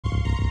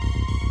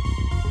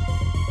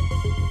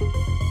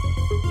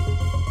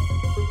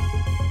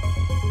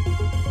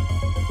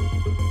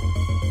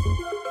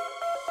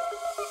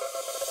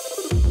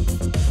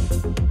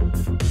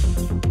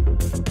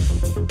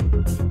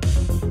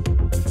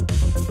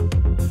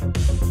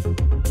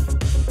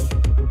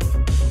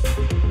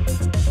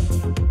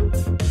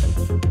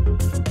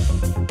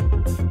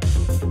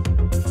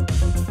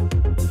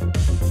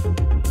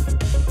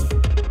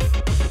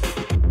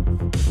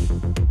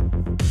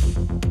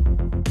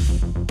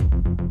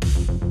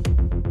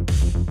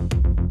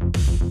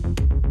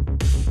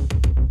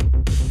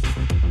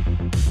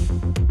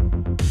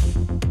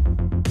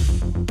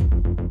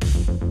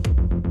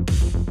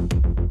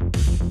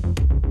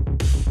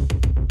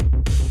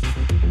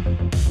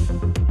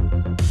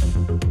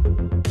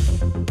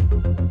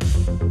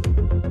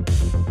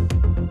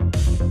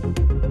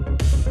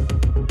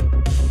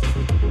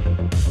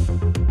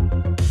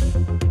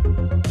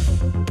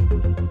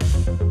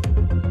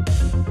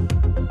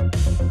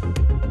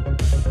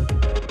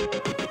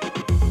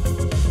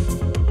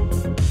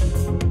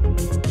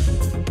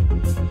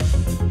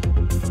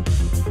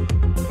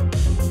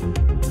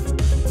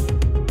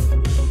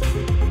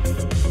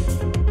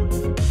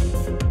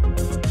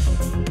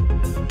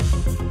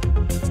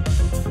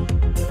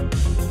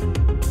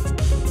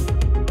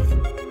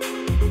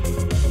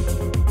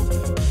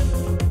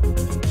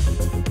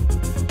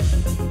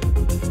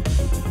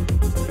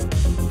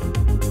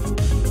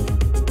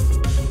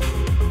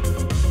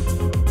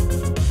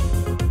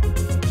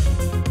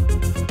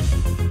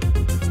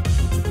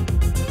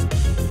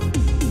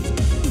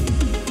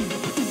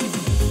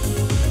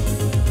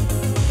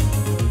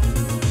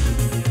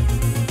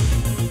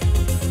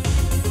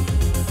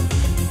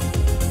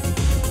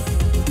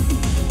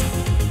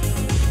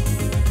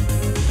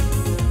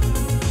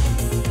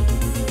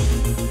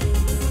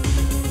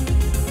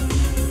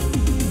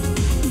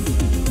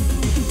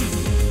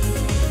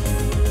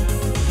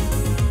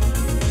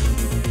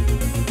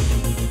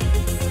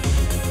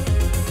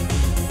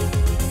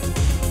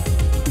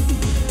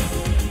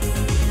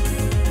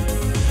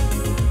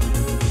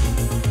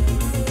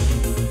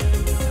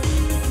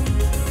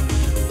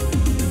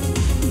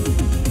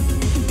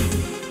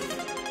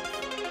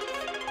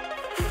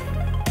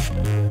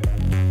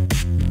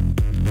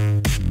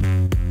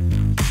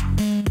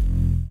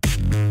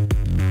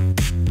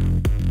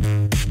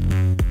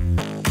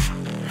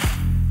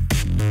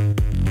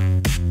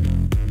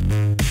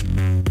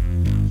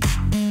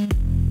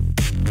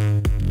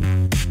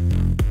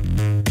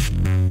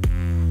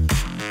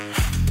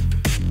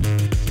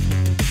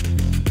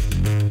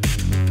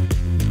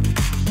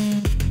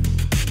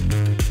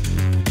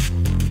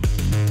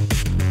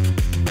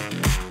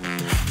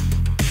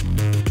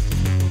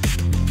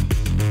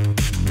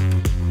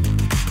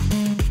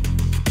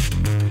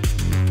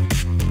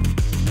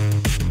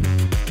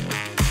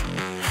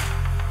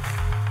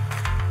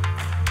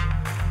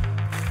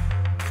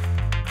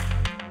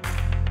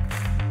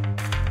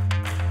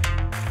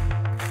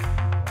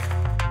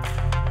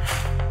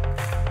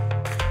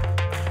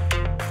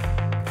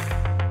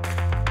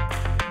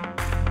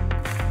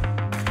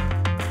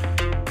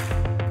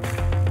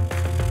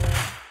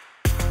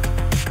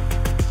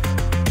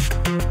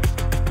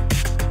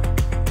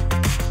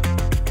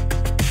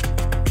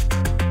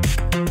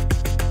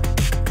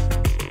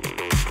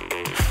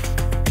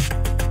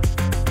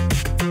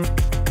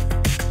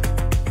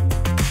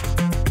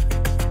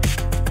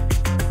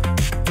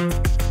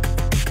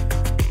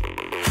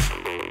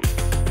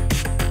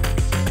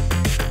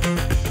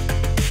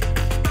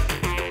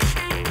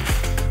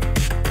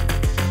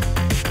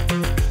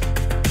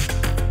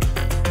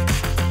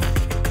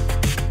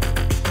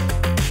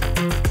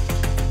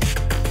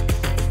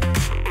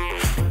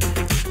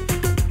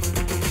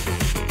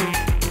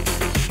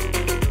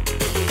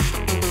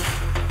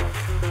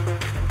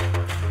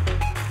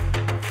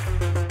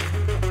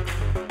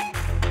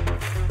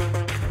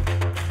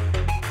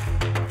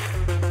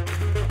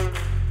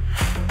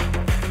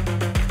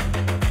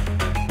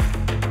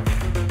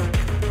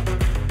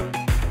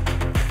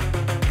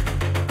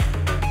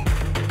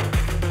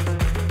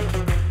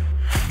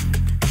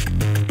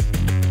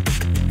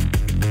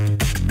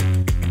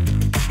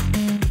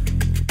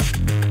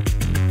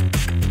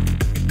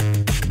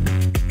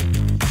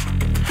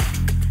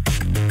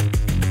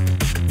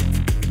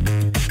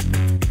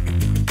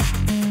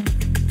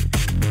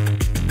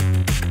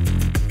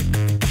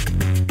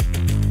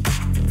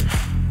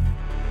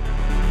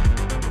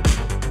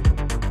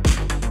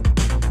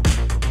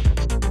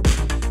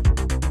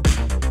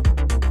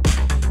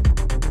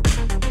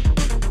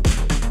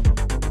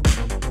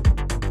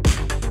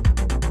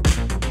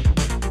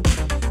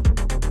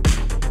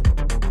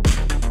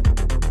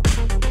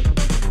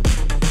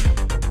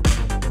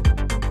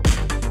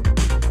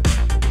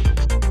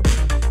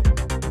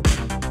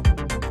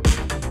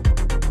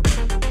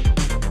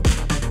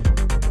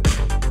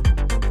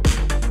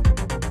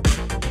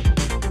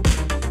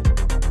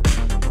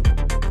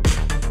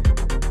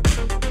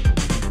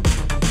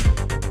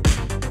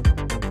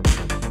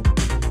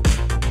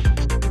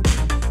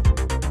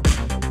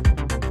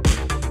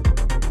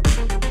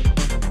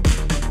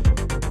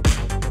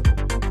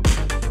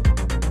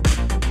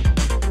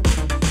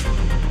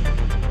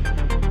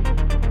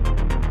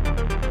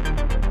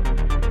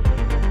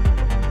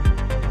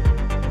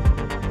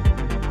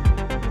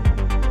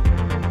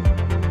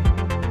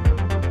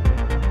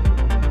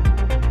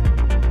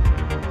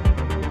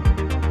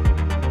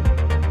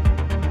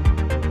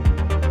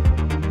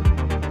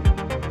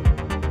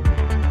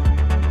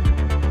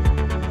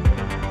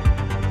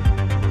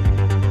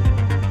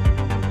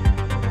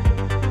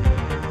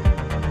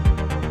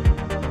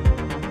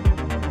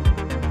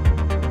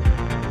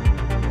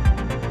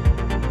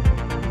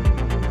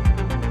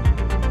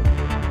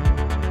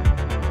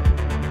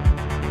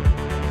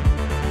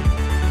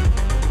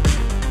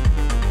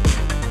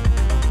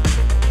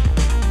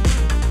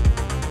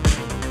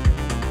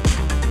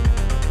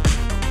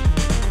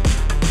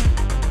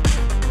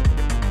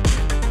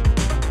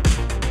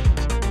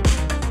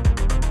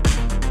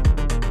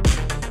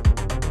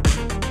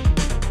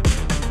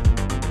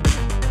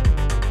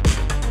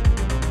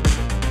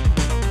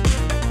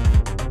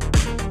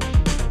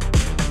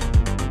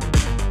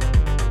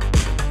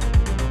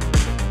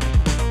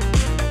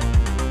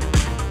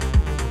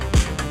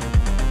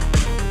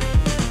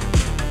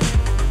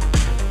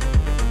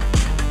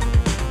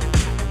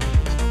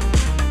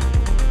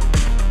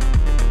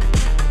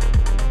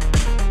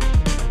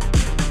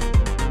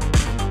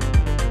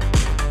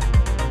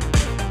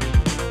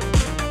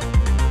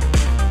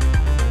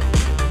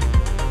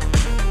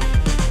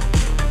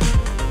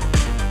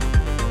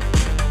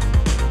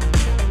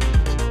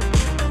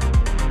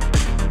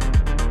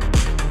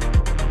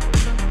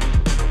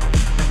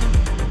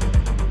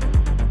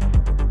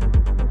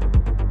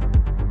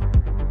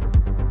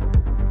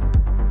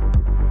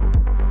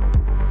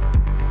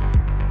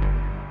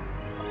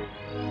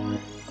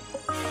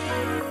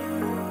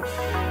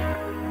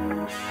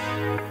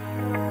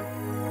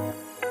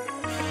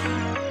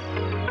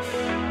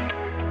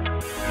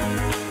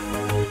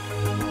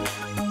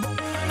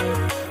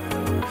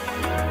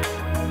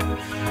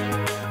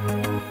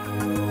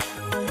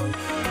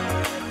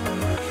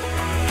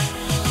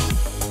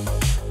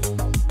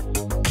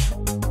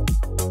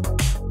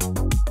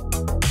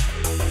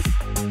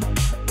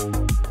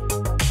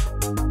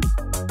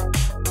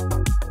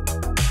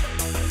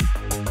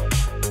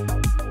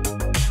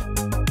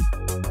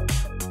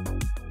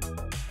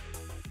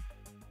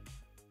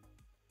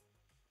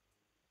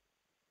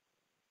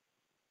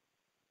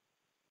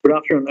Good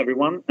afternoon,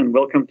 everyone, and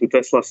welcome to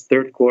Tesla's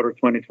third quarter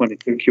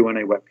 2022 Q&A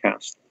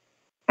webcast.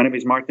 My name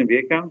is Martin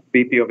Viecha,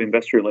 VP of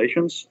Investor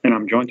Relations, and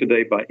I'm joined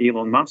today by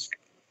Elon Musk,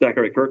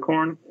 Zachary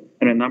Kirkhorn,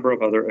 and a number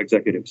of other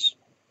executives.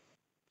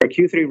 Our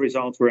Q3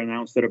 results were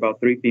announced at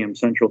about 3 p.m.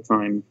 Central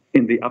Time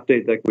in the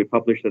update deck we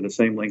published at the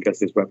same link as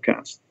this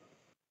webcast.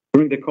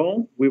 During the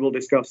call, we will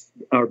discuss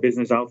our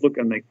business outlook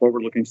and make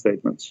forward-looking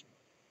statements.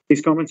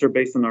 These comments are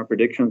based on our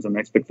predictions and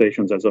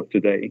expectations as of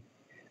today.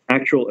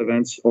 Actual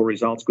events or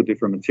results could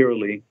differ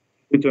materially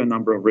due to a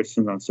number of risks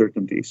and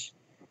uncertainties,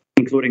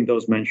 including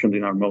those mentioned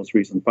in our most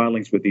recent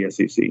filings with the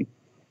SEC.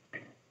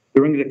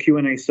 During the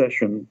Q&A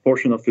session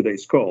portion of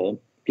today's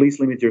call, please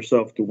limit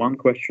yourself to one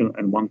question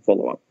and one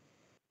follow-up.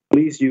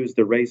 Please use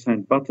the raise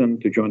hand button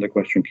to join the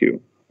question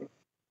queue.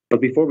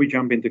 But before we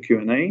jump into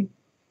Q&A,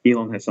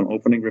 Elon has some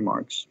opening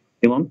remarks.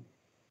 Elon?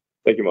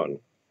 Thank you, Martin.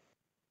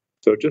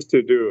 So just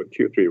to do a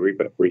Q3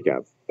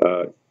 recap,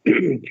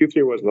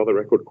 Q3 was another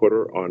record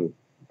quarter on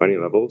many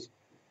levels.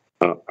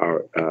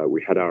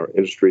 We had our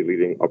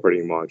industry-leading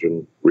operating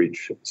margin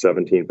reach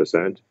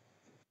 17%,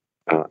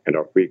 and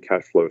our free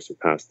cash flow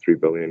surpassed $3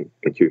 billion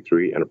in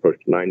Q3 and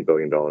approached $9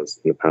 billion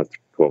in the past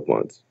 12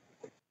 months.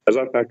 As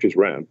our factories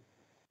ramp,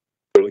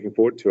 we're looking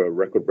forward to a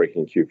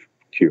record-breaking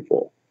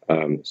Q4.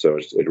 So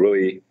it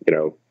really,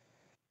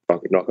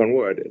 knock on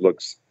wood, it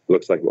looks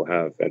like we'll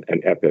have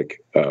an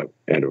epic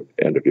end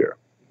of year.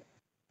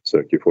 So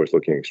Q4 is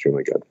looking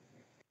extremely good.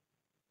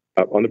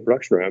 On the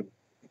production ramp,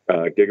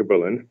 Giga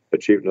Berlin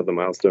achieved another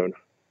milestone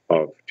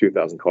of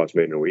 2,000 cars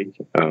made in a week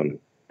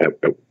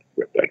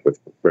with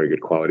very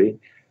good quality,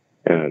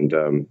 and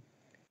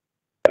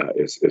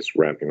is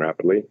ramping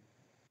rapidly.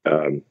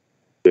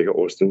 Giga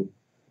Austin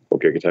or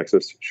Giga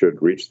Texas should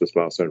reach this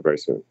milestone very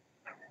soon.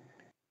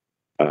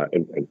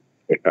 And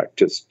in fact,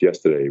 just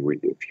yesterday,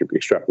 if you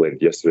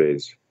extrapolated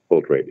yesterday's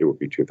build rate, it would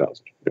be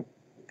 2,000.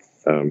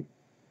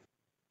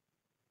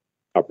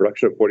 Our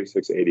production of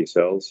 4680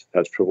 cells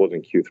has tripled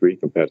in Q3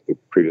 compared to the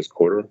previous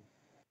quarter.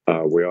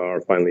 We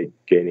are finally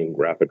gaining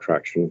rapid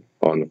traction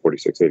on the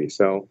 4680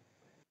 cell,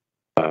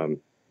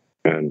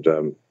 and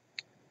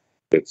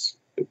its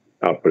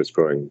output is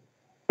growing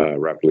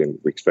rapidly, and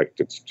we expect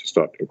it to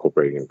start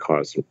incorporating in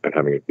cars and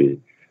having it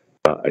be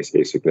a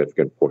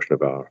significant portion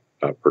of our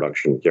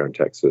production here in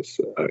Texas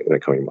in the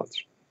coming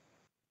months.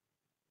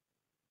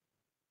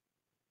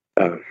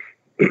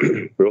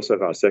 We also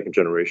have our second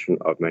generation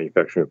of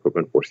manufacturing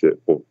equipment for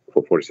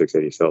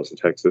 4680 cells in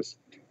Texas,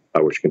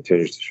 which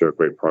continues to show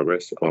great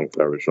progress along with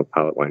our original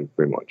pilot line in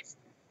Fremont.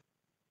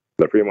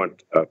 The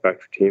Fremont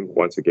factory team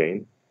once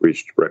again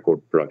reached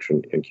record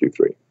production in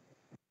Q3,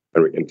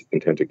 and we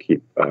intend to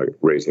keep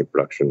raising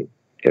production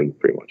in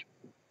Fremont.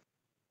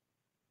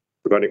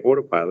 Regarding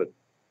Autopilot,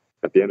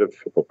 at the end of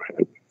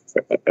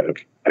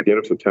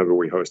September,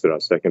 we hosted our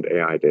second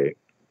AI Day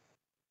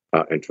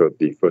and showed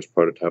the first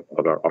prototype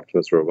of our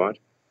Optimus robot,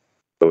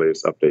 the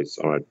latest updates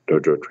on our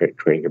Dojo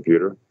training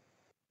computer,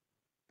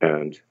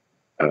 and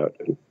a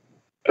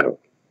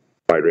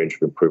wide range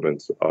of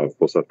improvements of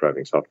full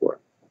self-driving software.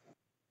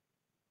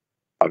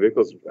 Our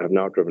vehicles have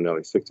now driven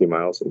nearly 60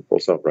 miles in full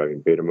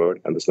self-driving beta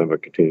mode, and this number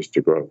continues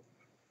to grow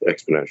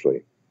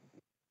exponentially.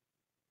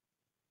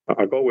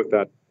 Our goal with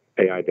that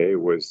AI Day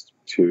was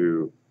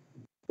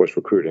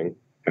recruiting,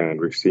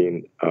 and we've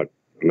seen a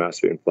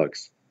massive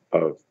influx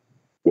of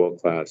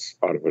world-class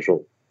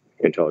artificial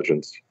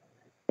intelligence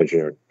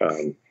engineer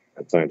and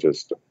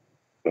scientist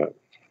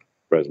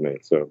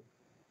resumes. So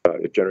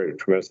it generated a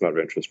tremendous amount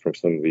of interest from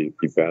some of the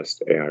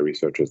best AI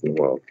researchers in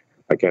the world.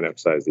 I can't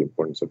emphasize the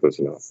importance of this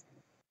enough,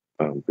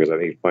 because I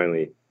think it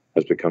finally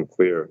has become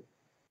clear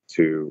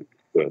to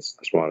the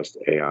smartest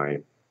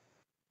AI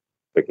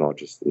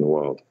technologists in the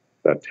world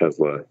that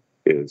Tesla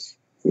is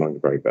among the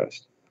very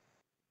best.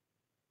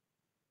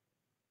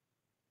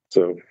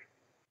 So,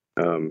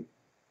 and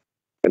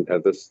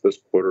this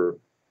quarter,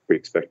 we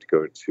expect to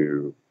go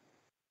to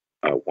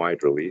a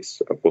wide release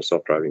of full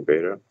self-driving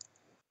beta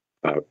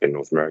in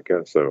North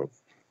America. So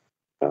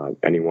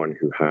anyone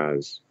who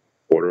has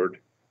ordered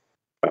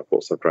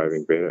full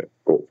self-driving beta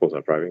or full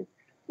self-driving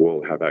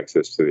will have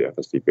access to the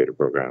FSD beta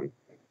program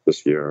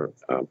this year,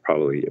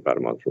 probably about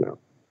a month from now.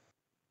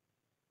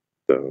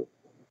 So,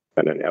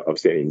 and then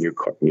obviously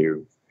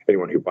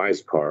anyone who buys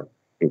a car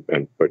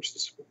and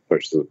purchases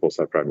a full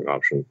self-driving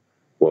option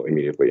will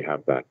immediately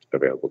have that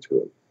available to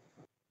them.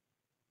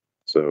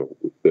 So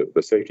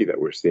the safety that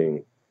we're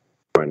seeing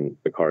when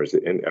the car is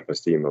in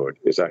FSD mode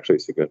is actually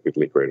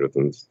significantly greater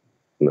than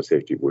the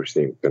safety we're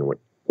seeing than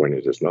when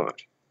it is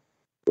not,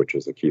 which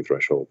is the key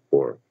threshold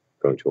for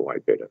going to a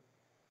wide beta.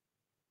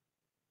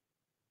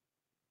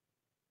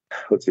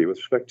 Let's see, with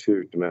respect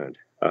to demand,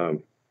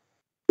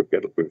 we've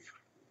got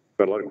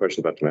a lot of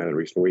questions about demand in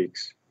recent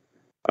weeks.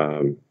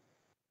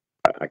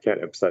 I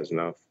can't emphasize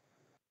enough,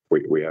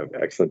 we have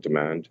excellent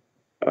demand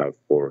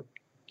for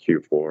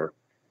Q4,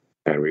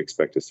 and we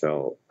expect to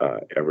sell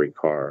every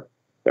car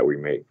that we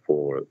make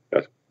for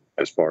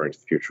as far into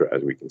the future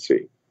as we can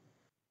see.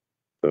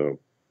 So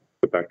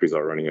the factories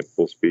are running at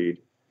full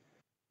speed,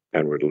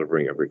 and we're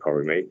delivering every car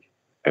we make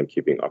and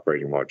keeping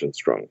operating margins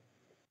strong.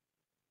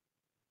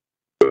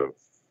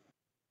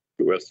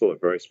 we're still a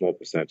very small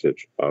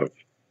percentage of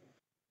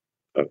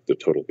the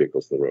total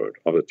vehicles on the road.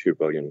 Of the 2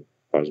 billion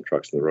cars and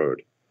trucks on the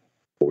road,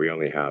 but we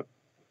only have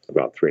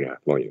about 3.5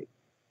 million.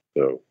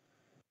 So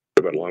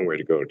we've got a long way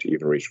to go to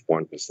even reach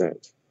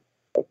 1%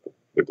 of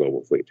the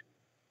global fleet.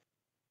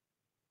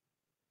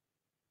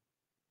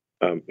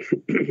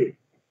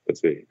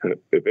 Let's see.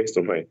 Based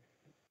on my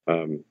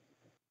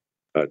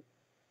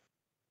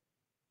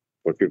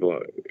what people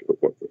are,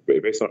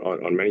 based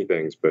on many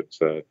things, but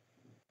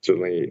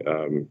certainly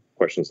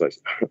questions I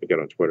get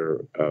on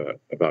Twitter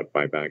about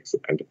buybacks,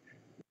 and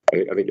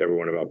I think every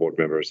one of our board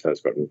members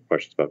has gotten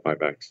questions about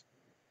buybacks.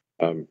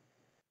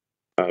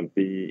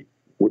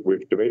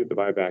 We've debated the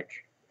buyback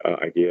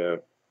idea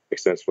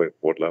extensively at the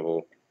board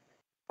level.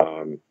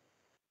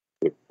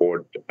 The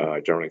board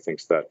generally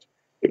thinks that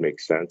it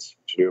makes sense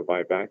to do a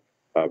buyback,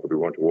 but we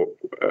want to work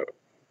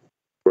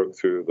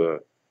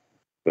through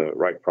the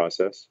right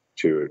process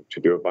to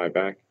do a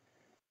buyback.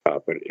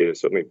 But it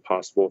is certainly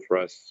possible for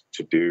us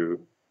to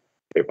do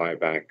a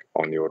buyback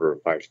on the order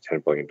of $5 to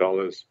 $10 billion,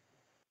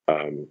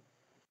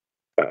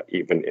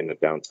 even in the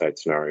downside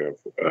scenario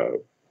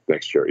of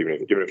next year.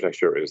 Even if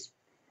next year is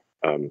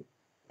a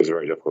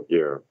very difficult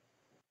year,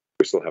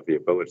 we still have the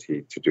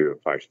ability to do a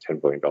 $5 to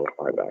 $10 billion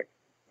buyback.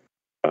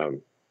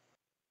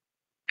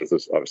 This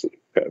is obviously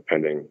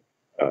pending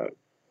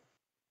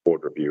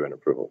board review and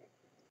approval.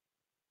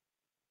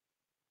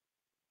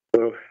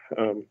 So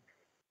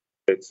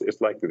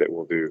it's likely that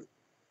we'll do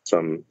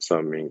some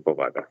meaningful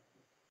buyback.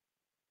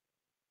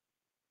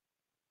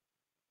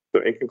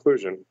 So in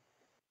conclusion,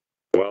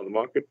 while the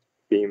market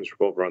themes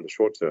revolve around the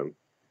short term,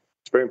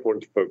 it's very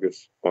important to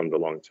focus on the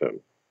long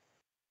term.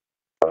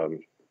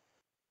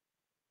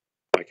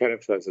 I can't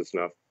emphasize this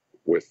enough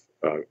with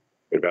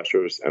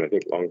investors, and I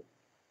think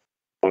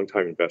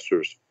long-time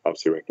investors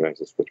obviously recognize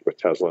this with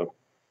Tesla.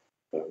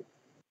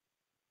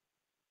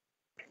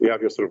 You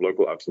have your sort of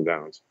local ups and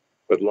downs,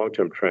 but the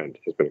long-term trend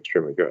has been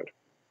extremely good.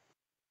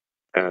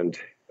 And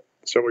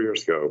several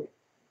years ago,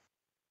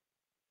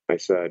 I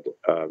said,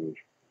 I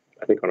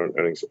think on an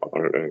earnings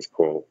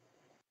call,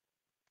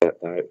 that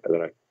I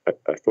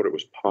thought it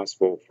was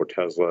possible for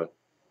Tesla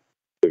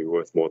to be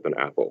worth more than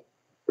Apple,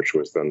 which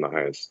was then the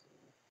highest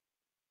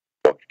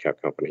market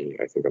cap company,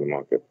 I think, on the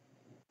market.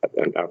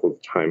 And Apple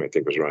at the time, I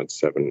think, was around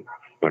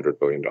 $700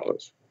 billion.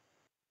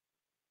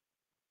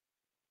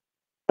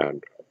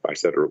 And I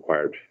said it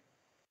required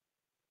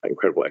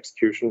incredible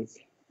execution,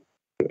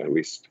 and at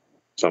least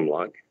some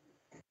luck.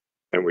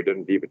 And we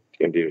didn't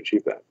indeed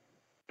achieve that.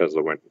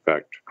 Tesla went, in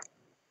fact,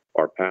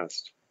 far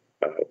past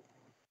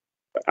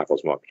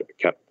Apple's market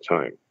cap at the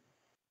time.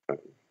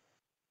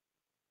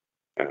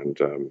 And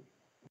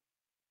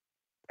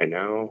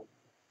now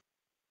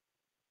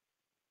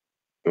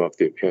I'm of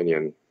the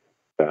opinion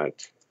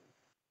that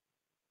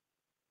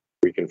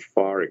we can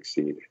far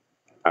exceed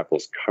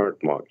Apple's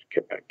current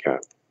market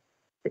cap.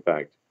 In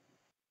fact,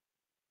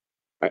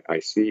 I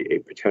see a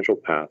potential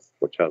path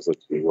for Tesla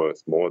to be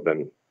worth more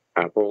than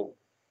Apple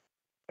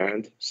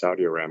and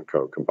Saudi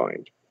Aramco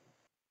combined.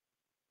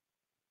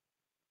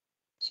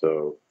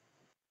 So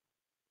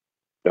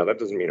now that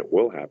doesn't mean it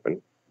will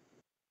happen,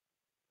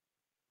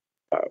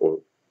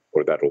 or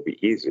that will be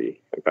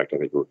easy. In fact, I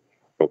think it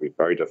will be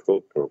very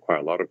difficult. It will require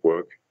a lot of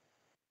work,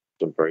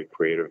 some very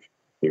creative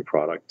new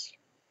products,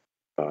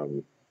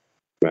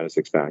 tremendous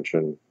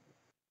expansion,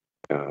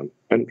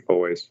 and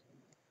always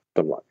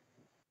some luck.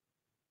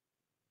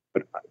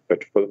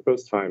 But for the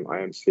first time,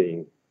 I am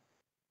seeing.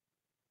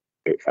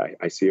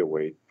 I see a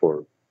way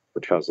for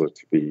Tesla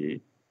to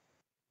be,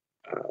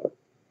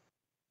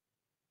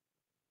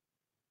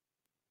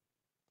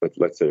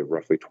 let's say,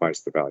 roughly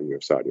twice the value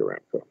of Saudi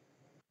Aramco.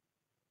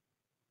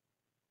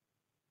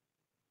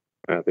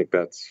 And I think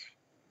that's.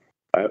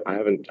 I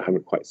haven't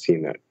quite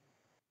seen that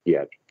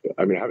yet.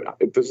 I mean,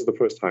 this is the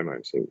first time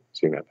I'm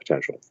seeing that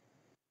potential.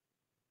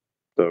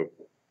 So,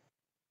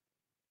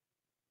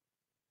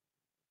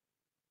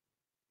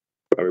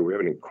 I mean, we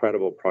have an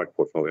incredible product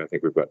portfolio. I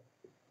think we've got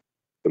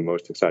the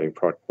most exciting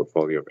product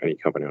portfolio of any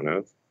company on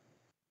earth.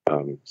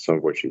 Some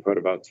of which you've heard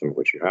about, some of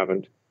which you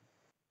haven't.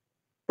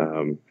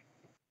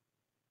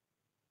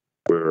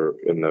 We're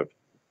in the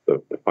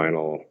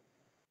final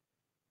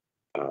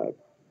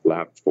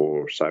lap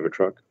for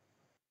Cybertruck.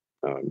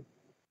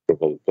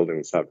 We're building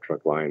the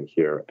Cybertruck line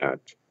here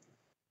at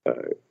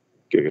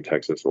Giga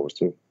Texas,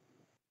 Austin,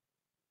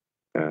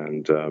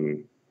 and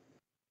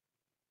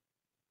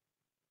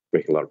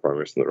making a lot of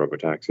progress in the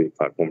robotaxi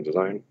platform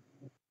design.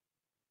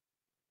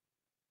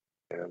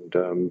 And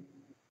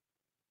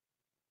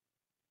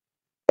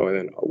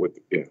then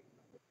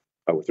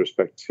with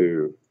respect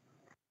to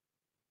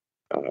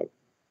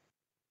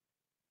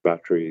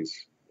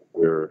batteries,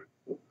 we're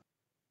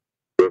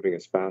moving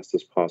as fast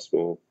as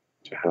possible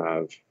to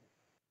have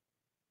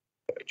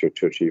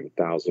to achieve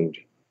 1,000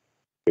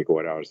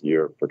 gigawatt hours a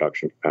year of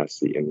production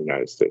capacity in the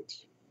United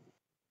States.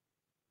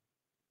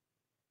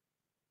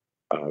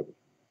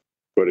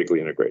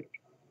 Vertically integrated.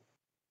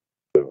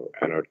 So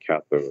anode,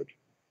 cathode,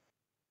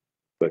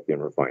 lithium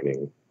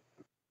refining,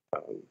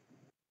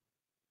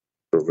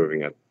 we're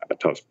moving at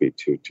top speed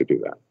to do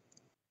that.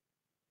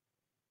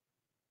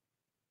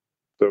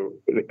 So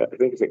I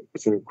think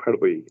it's an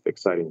incredibly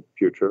exciting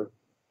future,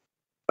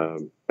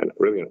 and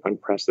really an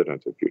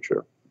unprecedented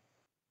future.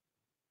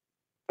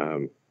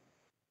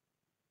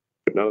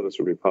 But none of this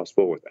would be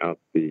possible without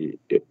the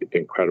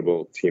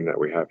incredible team that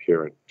we have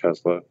here at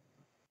Tesla.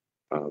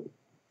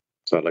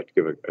 So I'd like to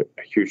give a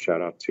huge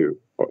shout out to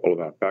all of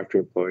our factory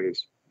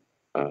employees,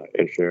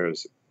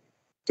 engineers,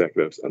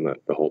 executives, and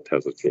the whole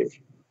Tesla team.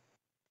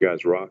 You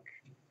guys rock.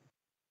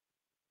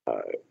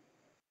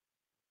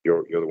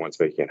 You're the ones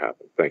making it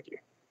happen. Thank you.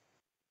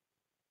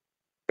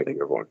 Thank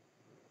you, everyone.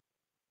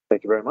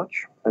 Thank you very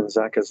much. And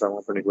Zach has some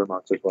opening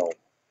remarks as well.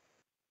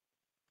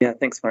 Yeah,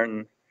 thanks,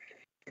 Martin.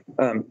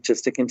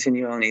 Just to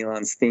continue on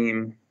Elon's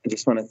theme, I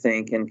just want to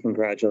thank and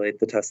congratulate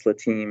the Tesla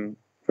team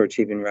for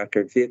achieving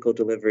record vehicle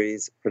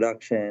deliveries,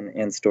 production,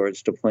 and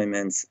storage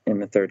deployments in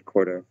the third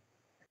quarter.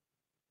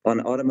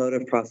 On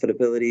automotive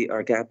profitability,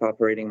 our GAAP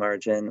operating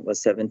margin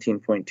was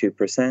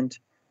 17.2%,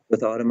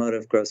 with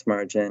automotive gross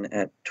margin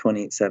at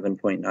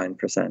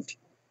 27.9%.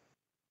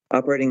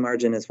 Operating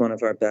margin is one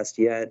of our best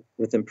yet,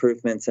 with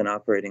improvements in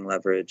operating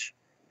leverage.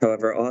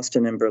 However,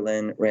 Austin and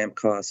Berlin ramp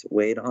costs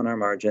weighed on our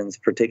margins,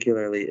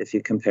 particularly if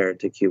you compare it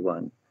to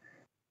Q1.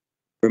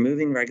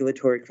 Removing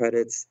regulatory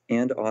credits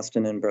and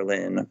Austin and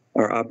Berlin,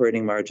 our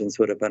operating margins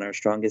would have been our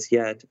strongest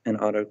yet, and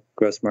auto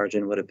gross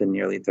margin would have been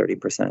nearly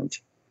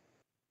 30%.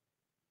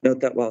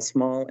 Note that while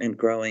small and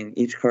growing,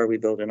 each car we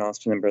build in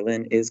Austin and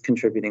Berlin is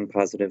contributing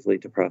positively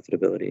to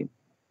profitability.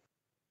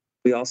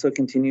 We also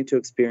continue to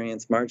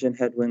experience margin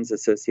headwinds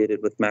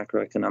associated with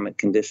macroeconomic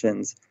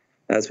conditions,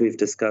 as we've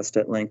discussed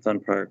at length on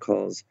prior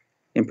calls.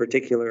 In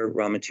particular,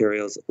 raw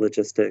materials,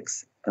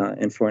 logistics,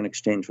 and foreign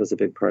exchange was a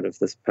big part of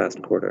this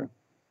past quarter.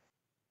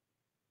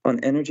 On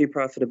energy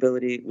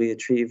profitability, we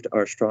achieved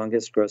our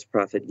strongest gross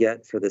profit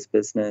yet for this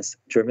business,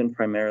 driven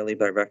primarily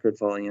by record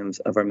volumes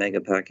of our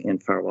Megapack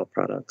and Powerwall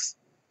products.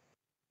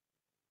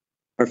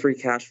 Our free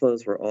cash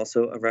flows were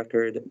also a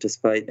record,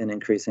 despite an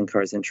increase in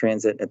cars in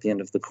transit at the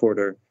end of the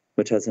quarter,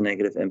 which has a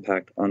negative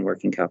impact on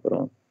working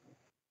capital.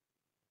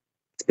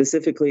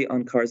 Specifically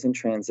on cars in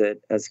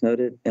transit, as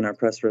noted in our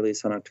press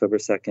release on October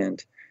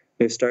 2nd,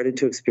 we've started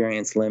to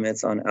experience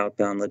limits on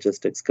outbound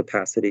logistics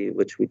capacity,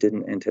 which we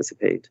didn't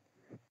anticipate.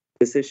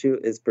 This issue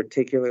is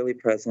particularly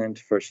present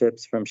for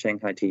ships from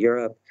Shanghai to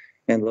Europe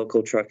and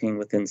local trucking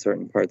within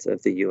certain parts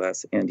of the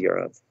US and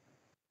Europe.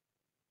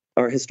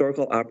 Our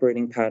historical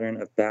operating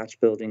pattern of batch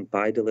building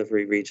by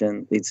delivery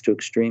region leads to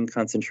extreme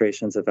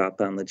concentrations of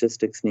outbound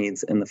logistics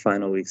needs in the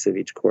final weeks of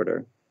each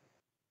quarter.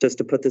 Just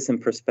to put this in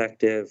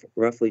perspective,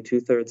 roughly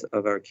 2/3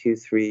 of our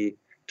Q3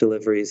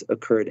 deliveries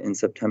occurred in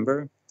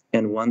September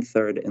and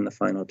 1/3 in the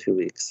final 2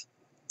 weeks.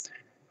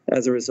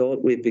 As a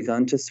result, we've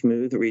begun to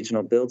smooth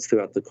regional builds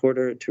throughout the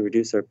quarter to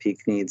reduce our peak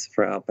needs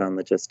for outbound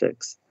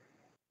logistics.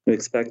 We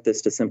expect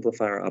this to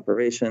simplify our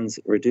operations,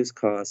 reduce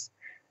costs,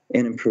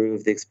 and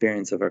improve the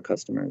experience of our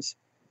customers.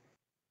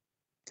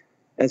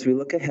 As we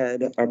look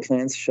ahead, our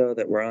plans show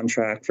that we're on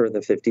track for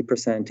the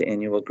 50%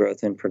 annual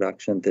growth in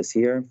production this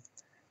year,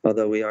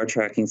 although we are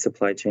tracking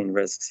supply chain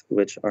risks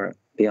which are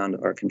beyond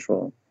our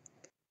control.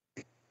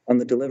 On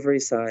the delivery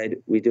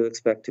side, we do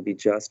expect to be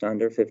just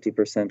under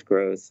 50%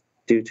 growth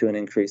due to an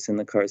increase in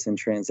the cars in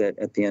transit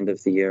at the end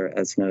of the year,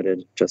 as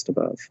noted just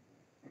above.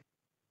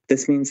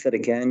 This means that,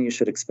 again, you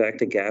should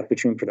expect a gap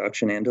between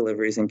production and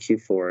deliveries in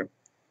Q4,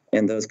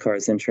 and those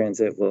cars in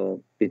transit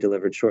will be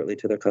delivered shortly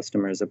to their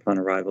customers upon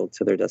arrival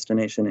to their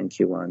destination in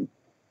Q1.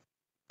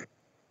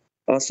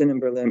 Austin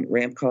and Berlin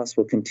ramp costs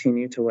will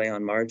continue to weigh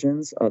on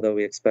margins, although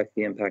we expect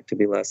the impact to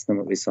be less than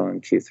what we saw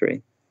in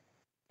Q3.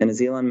 And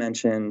as Elon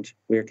mentioned,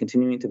 we are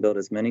continuing to build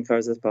as many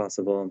cars as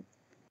possible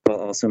while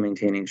also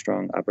maintaining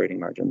strong operating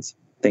margins.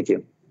 Thank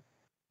you.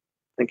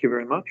 Thank you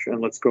very much. And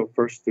let's go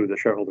first through the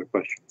shareholder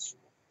questions.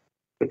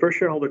 The first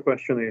shareholder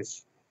question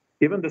is,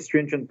 given the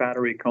stringent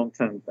battery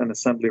content and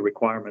assembly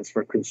requirements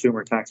for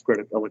consumer tax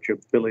credit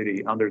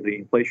eligibility under the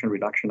Inflation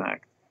Reduction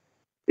Act,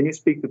 can you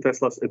speak to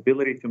Tesla's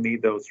ability to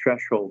meet those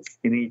thresholds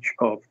in each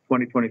of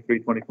 2023,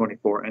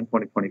 2024, and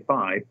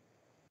 2025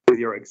 with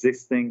your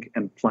existing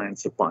and planned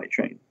supply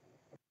chain?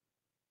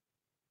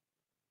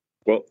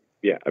 Well,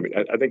 yeah, I mean,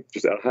 I think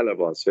just at a high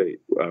level, I'll say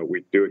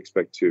we do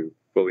expect to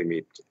fully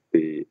meet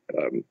the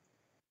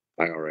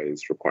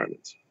IRA's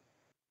requirements.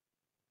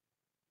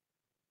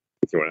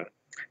 Do you want to?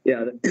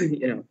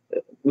 Yeah,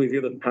 we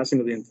view the passing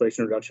of the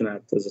Inflation Reduction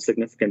Act as a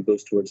significant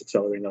boost towards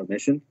accelerating our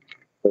mission,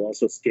 while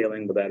also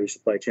scaling the battery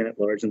supply chain at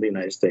large in the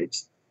United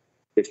States.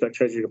 We expect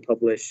Treasury to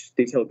publish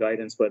detailed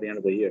guidance by the end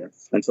of the year.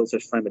 Until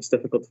such time, it's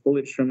difficult to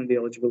fully determine the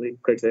eligibility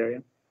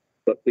criteria,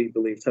 but we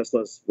believe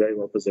Tesla is very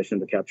well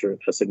positioned to capture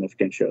a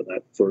significant share of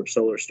that for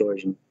solar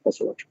storage and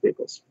also electric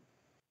vehicles.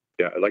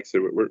 Yeah, like I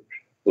said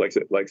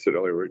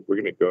earlier, we're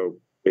going to go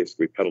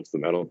basically pedal to the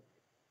metal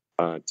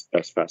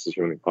as fast as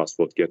humanly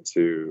possible to get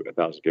to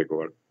 1,000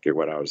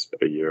 gigawatt hours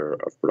a year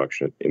of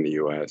production in the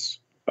U.S.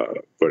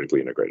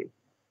 Vertically integrated.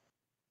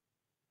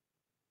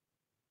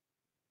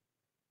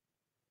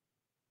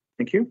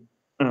 Thank you.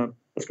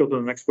 Let's go to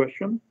the next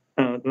question.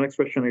 The next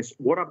question is,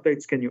 what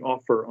updates can you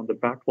offer on the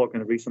backlog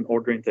and recent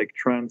order intake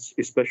trends,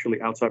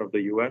 especially outside of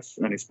the US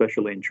and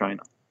especially in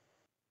China?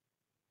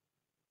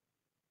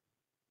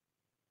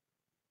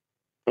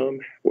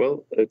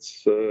 Well,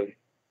 it's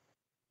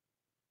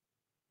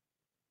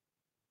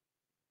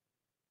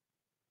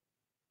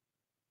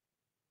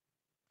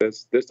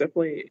there's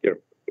definitely,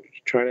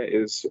 China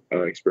is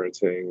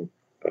experiencing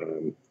a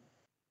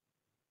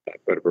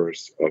bit of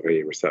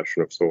a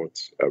recession of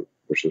sorts,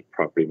 which is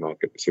property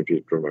market, seems to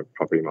be driven by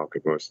property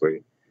market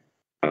mostly.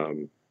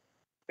 And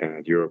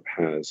Europe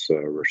has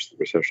a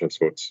recession of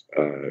sorts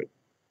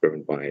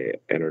driven by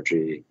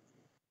energy.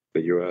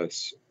 The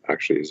US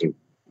actually is in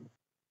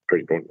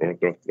pretty,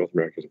 North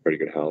America is in pretty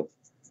good health.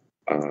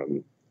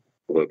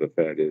 Although the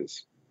Fed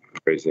is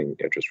raising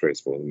interest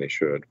rates more than they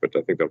should, but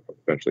I think they'll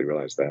eventually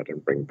realize that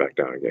and bring it back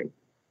down again.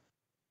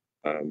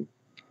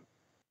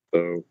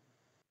 So,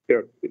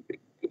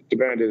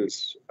 demand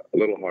is a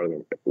little harder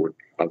than it would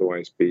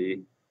otherwise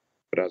be,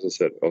 but as I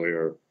said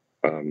earlier,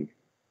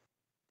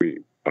 we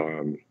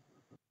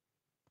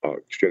are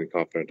extremely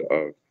confident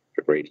of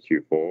a great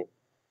Q4,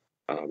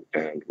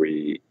 and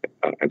we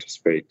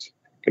anticipate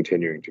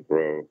continuing to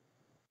grow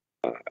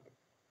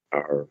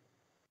our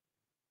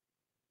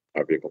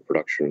vehicle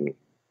production,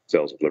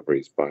 sales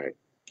deliveries by,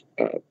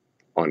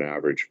 on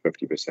average,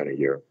 50% a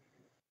year,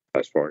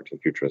 as far into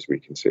the future as we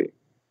can see.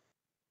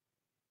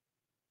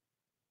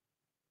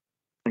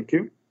 Thank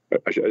you.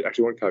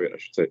 Actually, one caveat I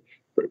should say,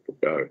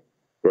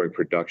 growing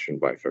production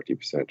by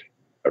 50%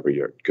 every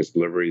year, because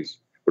deliveries,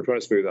 we're trying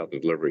to smooth out the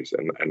deliveries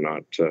and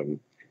not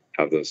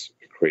have this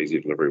crazy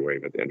delivery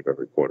wave at the end of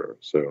every quarter.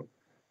 So,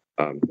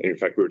 in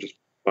fact, we were just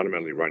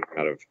fundamentally running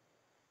out of,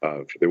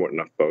 there weren't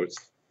enough boats,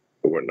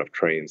 there weren't enough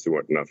trains, there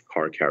weren't enough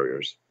car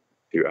carriers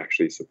to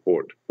actually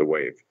support the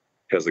wave.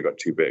 Tesla got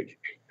too big.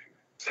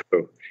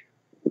 So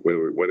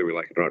whether we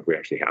like it or not, we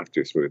actually have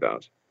to smooth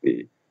out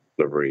the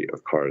delivery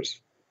of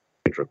cars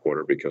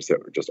intra-quarter because there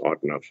just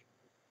aren't enough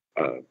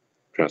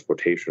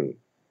transportation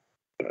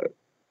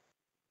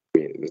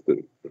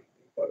the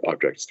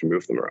objects to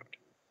move them around.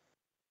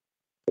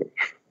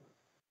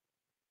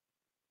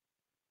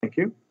 Thank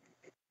you.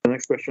 The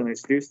next question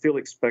is, do you still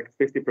expect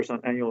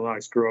 50%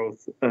 annualized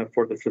growth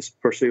for the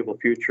foreseeable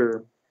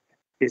future?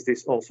 Is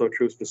this also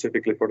true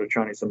specifically for the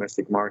Chinese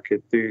domestic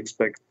market? Do you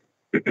expect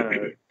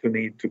to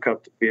need to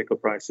cut vehicle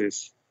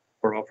prices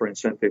or offer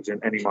incentives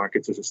in any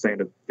market to sustain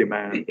the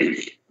demand?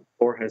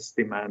 Or has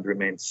demand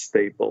remained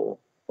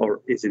stable,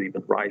 or is it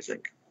even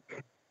rising?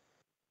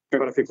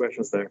 Quite a few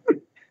questions there.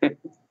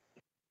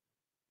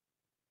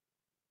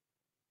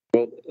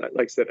 Well,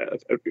 like I said,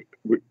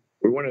 we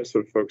want to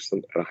sort of focus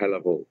at a high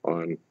level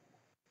on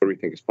what we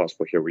think is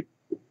possible here.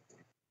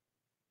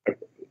 To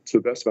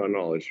the best of our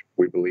knowledge,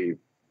 we believe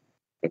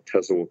that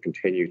Tesla will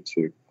continue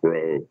to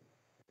grow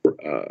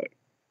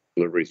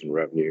deliveries and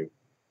revenue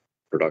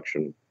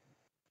production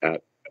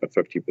at a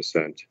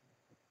 50%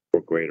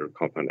 or greater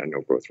compound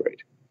annual growth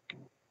rate.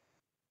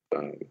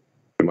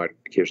 It might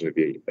occasionally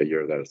be a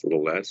year that is a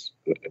little less,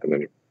 and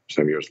then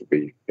some years will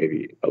be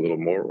maybe a little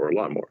more or a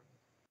lot more.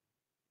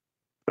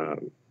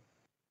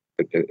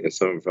 In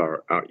some of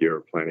our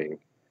out-year planning,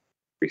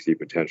 we see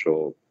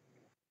potential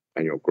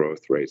annual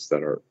growth rates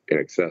that are in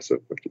excess of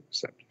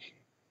 50%.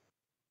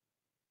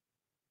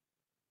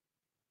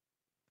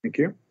 Thank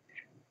you.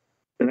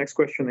 The next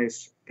question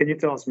is, can you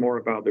tell us more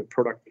about the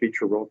product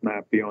feature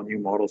roadmap beyond new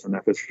models and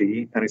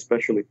FSD, and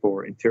especially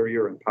for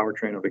interior and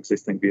powertrain of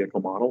existing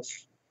vehicle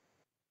models?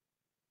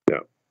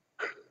 No.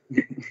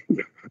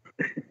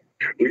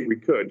 we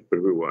could,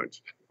 but we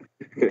won't.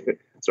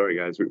 Sorry,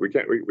 guys, we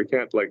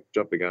can't like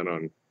jump the gun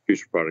on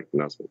future product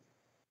announcements.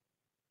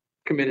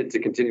 Committed to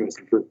continuous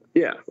improvement.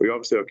 Yeah, we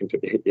obviously are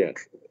continuing. Yeah,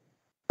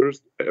 we're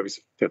just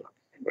obviously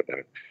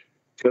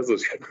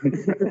Tesla's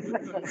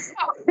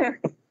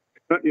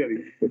not yet.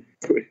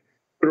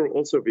 But we'll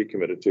also be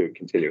committed to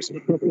continuous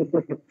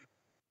improvement.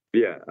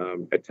 Yeah,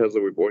 at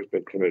Tesla, we've always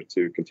been committed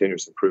to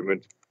continuous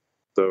improvement.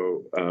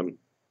 So,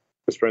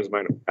 as friends of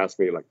mine ask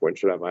me, like, when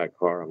should I buy a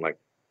car? I'm like,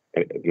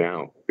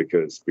 now,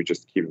 because we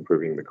just keep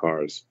improving the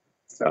cars.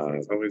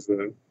 It's always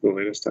the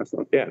latest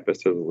Tesla. Yeah,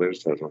 best of the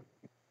latest Tesla.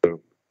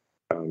 So,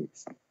 and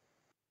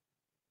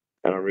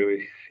I'm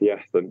really,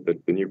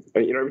 the new,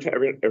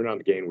 every now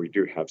and again, we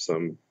do have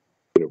some,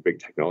 big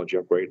technology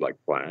upgrade like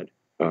Plaid.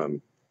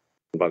 And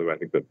by the way, I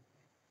think the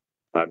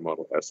Plaid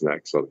Model S and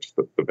X are just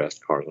the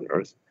best cars on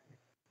earth.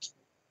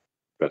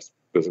 Best.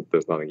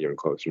 There's nothing even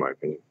close, in my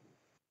opinion.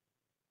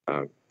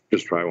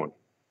 Just try one.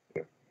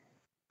 Yeah,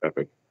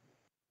 epic.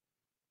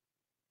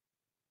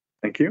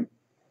 Thank you.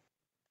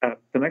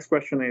 The next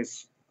question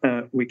is,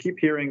 we keep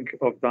hearing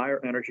of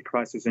dire energy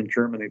crisis in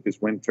Germany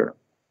this winter.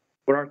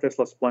 What are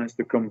Tesla's plans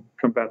to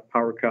combat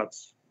power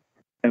cuts?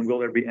 And will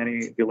there be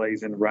any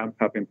delays in ramp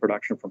up in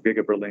production from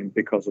Giga Berlin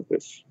because of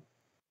this?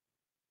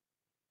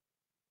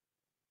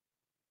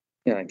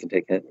 Yeah, I can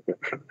take it.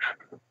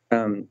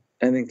 I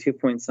think 2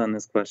 points on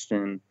this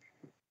question.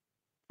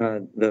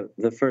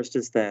 The first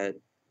is that,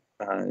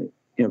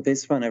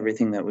 based upon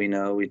everything that we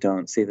know, we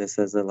don't see this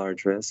as a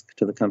large risk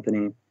to the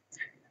company.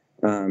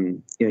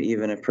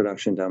 Even if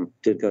production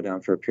did go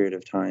down for a period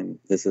of time,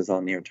 this is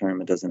all near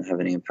term. It doesn't have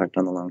any impact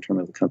on the long term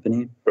of the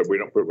company. But we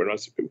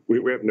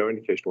have no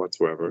indication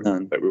whatsoever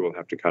that we will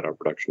have to cut our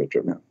production at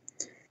Jim. No.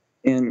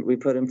 And we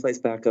put in place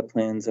backup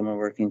plans, and we're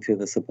working through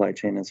the supply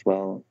chain as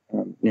well.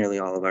 Nearly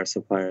all of our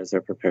suppliers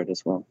are prepared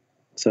as well.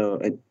 So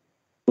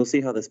we'll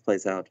see how this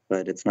plays out,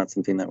 but it's not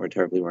something that we're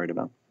terribly worried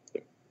about.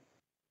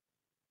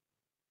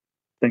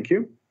 Thank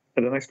you.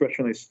 And the next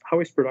question is,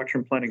 how is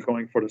production planning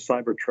going for the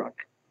Cybertruck?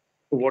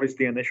 What is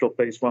the initial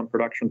phase 1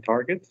 production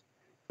target?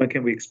 When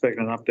can we expect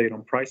an update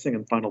on pricing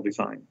and final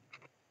design?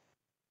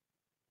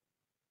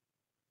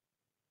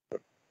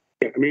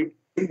 Yeah, I mean,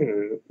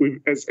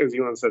 as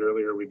Elon said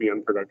earlier, we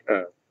began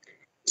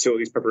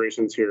facilities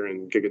preparations here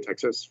in Giga,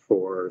 Texas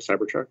for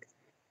Cybertruck.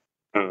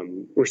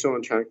 We're still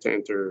on track to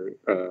enter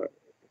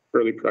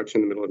early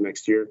production in the middle of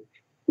next year.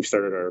 We've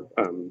started our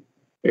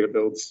beta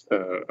builds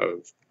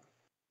of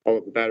all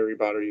of the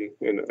body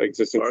in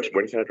existing.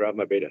 When can I drive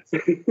my beta?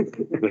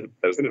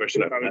 That's the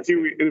question. In a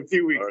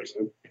few weeks.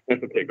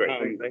 Okay,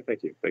 great.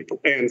 Thank you.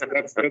 And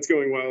that's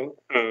going well.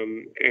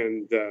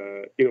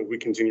 We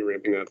continue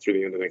ramping up through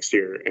the end of next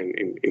year and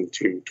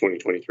into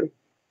 2023.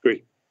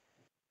 Great.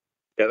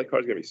 Yeah, that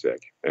car's gonna be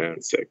sick.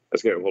 And sick.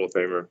 That's gonna be a Hall of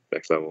Famer,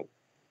 next level.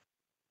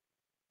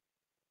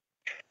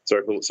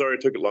 Sorry,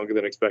 it took it longer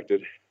than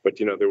expected, but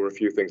there were a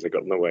few things that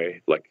got in the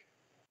way, like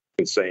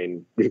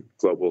insane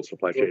global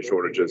supply chain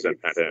shortages and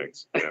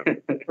pandemics.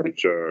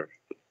 Sure,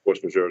 force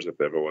majeures if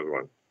there ever was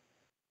one.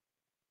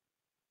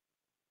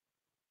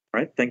 All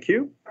right, thank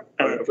you.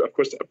 Of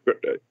course,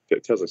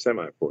 Tesla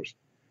Semi, of course.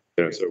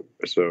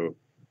 So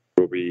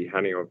we'll be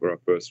handing over our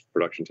first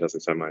production Tesla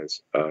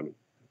semis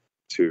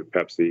to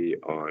Pepsi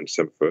on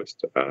December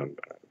 1st.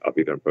 I'll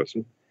be there in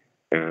person,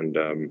 and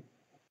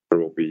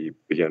we'll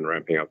begin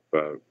ramping up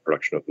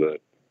production of the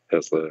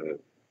Tesla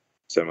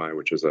Semi,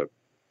 which is a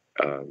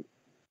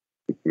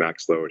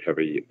max load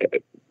heavy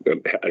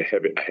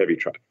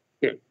truck.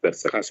 Yeah,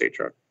 that's the Class 8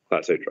 truck.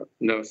 Class 8 truck.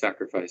 No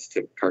sacrifice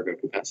to cargo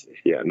capacity.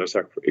 Yeah, no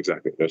sacrifice.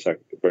 Exactly.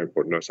 Very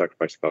important. No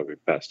sacrifice to cargo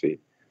capacity.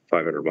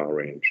 500-mile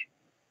range.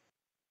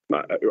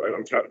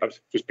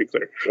 Just be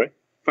clear, right?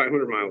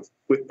 500 miles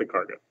with the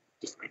cargo.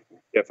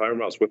 500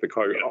 miles with the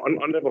cargo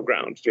on level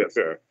ground. Yeah,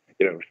 fair.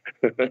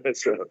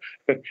 So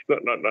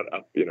not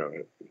up.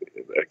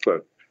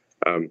 Close.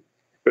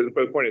 But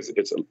the point is,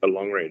 it's a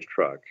long range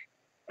truck,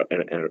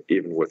 and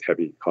even with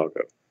heavy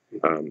cargo.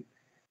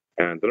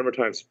 And the number of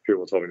times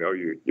people told me, "Oh,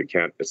 you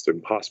can't. It's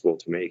impossible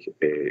to make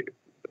a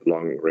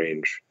long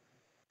range,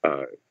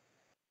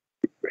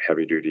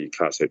 heavy duty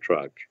Class 8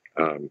 truck."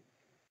 And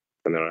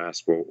then I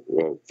asked, well,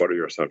 what are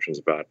your assumptions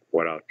about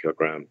watt-hour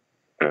kilogram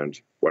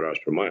and watt-hours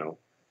per mile?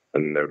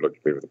 And they would look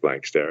at me with a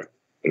blank stare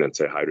and then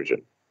say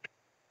hydrogen.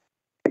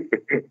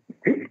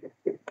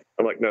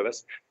 I'm like, no,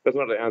 that's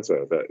not the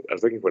answer. I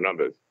was looking for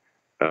numbers.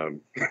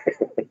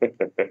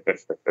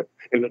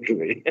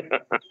 Literally.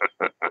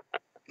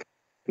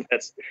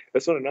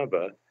 That's not a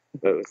number.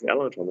 That's an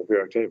element on the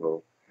periodic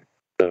table.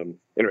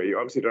 Anyway, you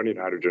obviously don't need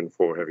hydrogen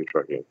for heavy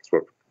trucking. That's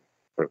what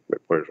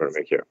we're trying to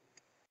make here.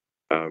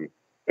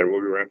 And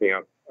we'll be ramping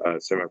up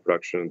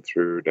semi-production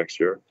through next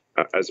year.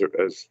 As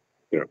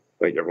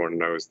like everyone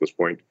knows at this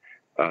point,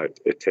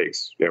 it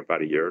takes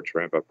about a year to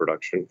ramp up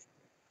production.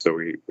 So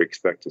we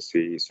expect to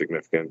see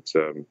significant.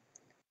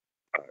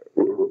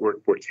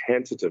 We're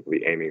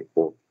tentatively aiming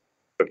for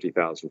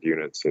 50,000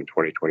 units in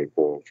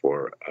 2024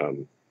 for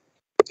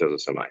Tesla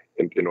Semi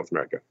in North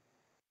America,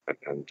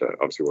 and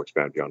obviously we'll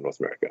expand beyond North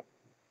America.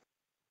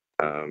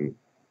 And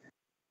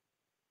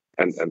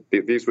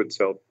these would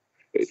sell.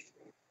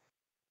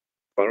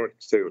 I don't want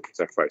to say what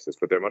exact prices,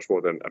 but they're much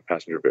more than a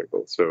passenger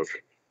vehicle. So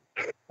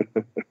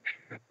the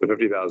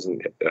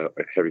 50,000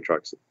 heavy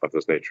trucks of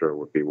this nature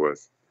would be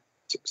worth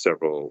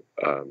several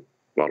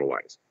Model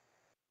Ys.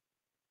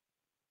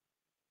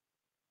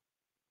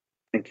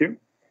 Thank you.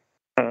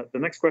 The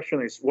next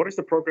question is, what is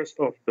the progress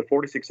of the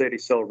 4680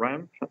 cell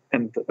ramp,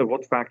 and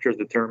what factors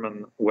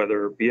determine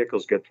whether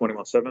vehicles get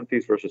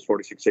 2170s versus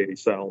 4680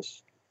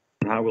 cells,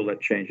 and how will that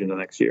change in the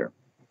next year?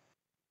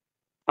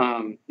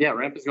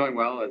 Ramp is going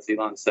well. As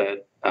Elon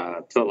said,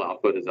 total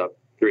output is up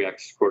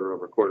 3x quarter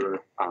over quarter,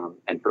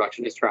 and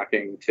production is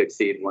tracking to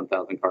exceed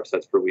 1,000 car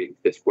sets per week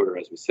this quarter,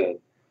 as we said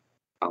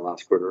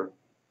last quarter.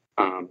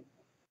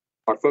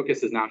 Our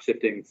focus is now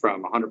shifting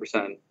from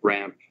 100%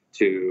 ramp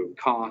to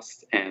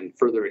cost and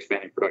further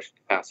expanding production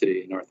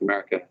capacity in North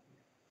America,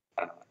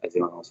 as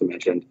Elon also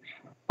mentioned.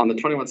 On the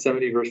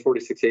 2170 versus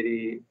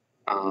 4680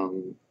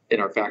 in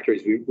our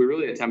factories, we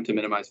really attempt to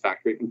minimize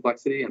factory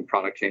complexity and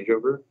product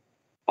changeover,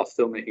 while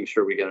still making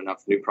sure we get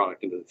enough new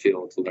product into the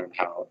field to learn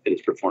how it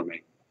is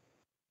performing.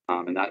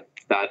 And that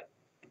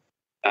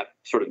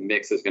sort of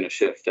mix is going to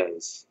shift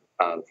as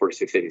the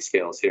 4680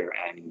 scales here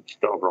and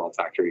the overall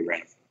factory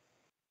ramp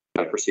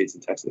proceeds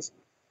in Texas.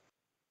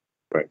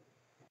 Right.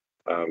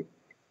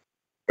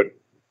 But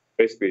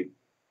basically,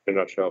 in a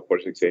nutshell,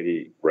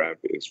 4680 ramp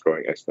is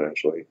growing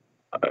exponentially,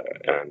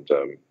 and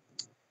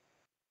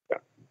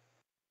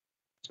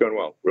it's going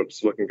well.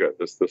 It's looking good.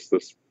 This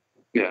is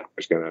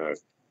gonna.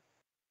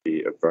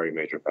 be a very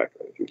major factor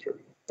in the future.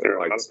 There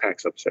are a lot of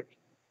packs up 6.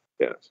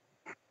 Yes.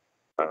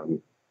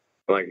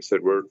 Like I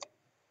said,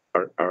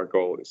 our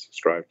goal is to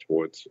strive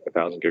towards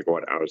 1,000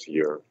 gigawatt hours a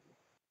year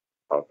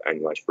of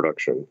annualized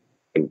production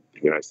in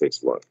the United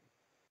States alone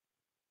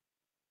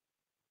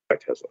by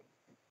Tesla,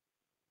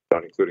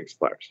 not including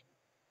suppliers.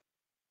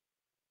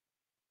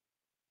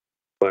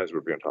 Suppliers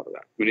would be on top of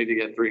that. We need to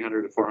get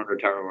 300 to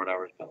 400 terawatt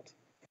hours built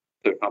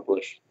to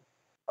accomplish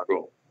our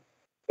goal.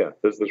 Yeah,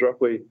 there's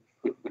roughly,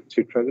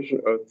 to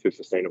transition Earth to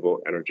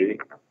sustainable energy,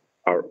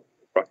 our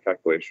rough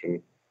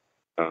calculation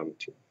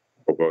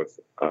for both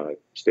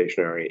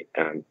stationary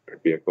and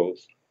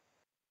vehicles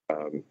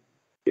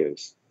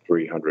is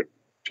 300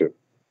 to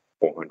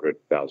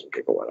 400,000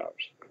 gigawatt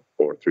hours,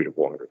 or 3 to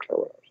 400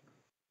 terawatt hours.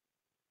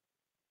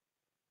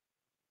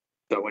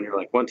 So when you're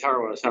like 1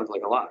 terawatt sounds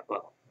like a lot,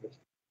 well, it's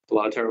a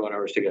lot of terawatt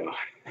hours to go.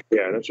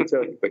 Yeah, and I should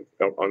say, like,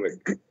 on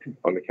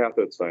the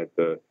cathode side,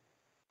 the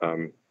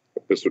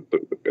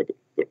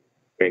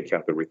main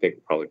cathode we think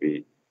will probably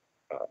be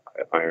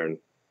iron,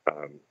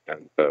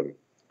 and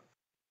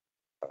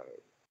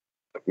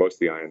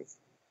mostly iron,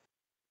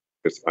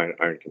 because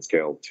iron can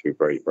scale to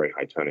very, very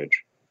high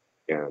tonnage,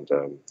 and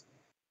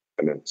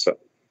then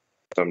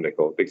some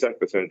nickel. The exact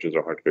percentages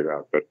are hard to figure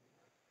out, but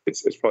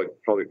it's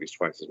probably at least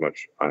twice as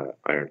much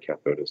iron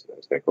cathode as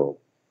nickel,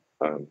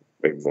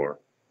 maybe more,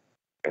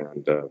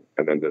 and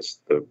then there's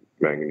the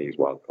manganese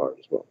wild card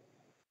as well.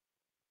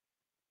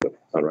 Does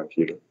that sound right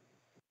to you?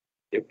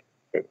 Yep.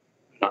 Okay.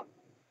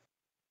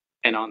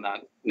 And on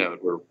that note,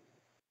 we're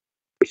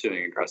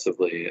pursuing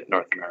aggressively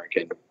North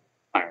American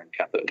iron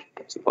cathode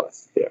supply.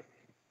 Yeah.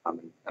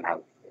 And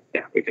have,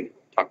 we can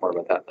talk more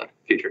about that at a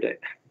future date.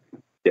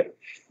 Yeah.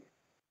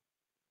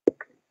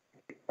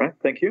 All right,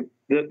 thank you.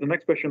 The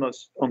next question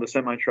was on the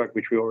semi-truck,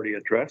 which we already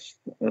addressed,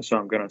 so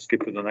I'm going to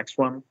skip to the next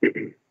one.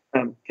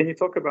 Can you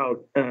talk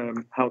about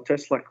how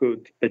Tesla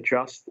could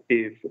adjust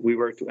if we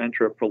were to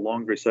enter a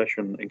prolonged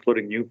recession,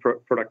 including new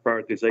product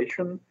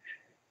prioritization,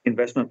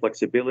 investment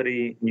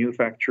flexibility, new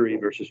factory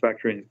versus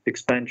factory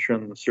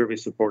expansion,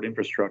 service support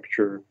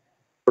infrastructure,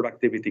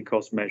 productivity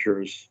cost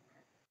measures,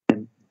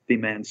 and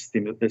demand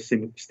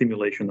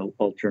stimulation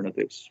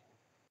alternatives?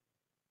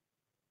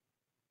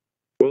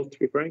 Well, to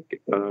be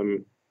frank,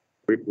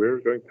 we're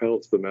going pedal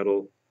to the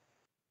metal,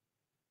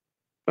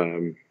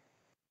 come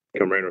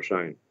rain or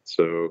shine.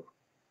 So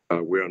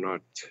we are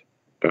not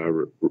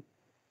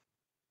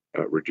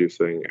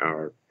reducing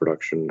our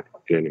production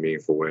in any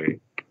meaningful way,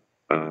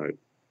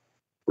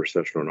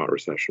 recession or not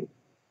recession.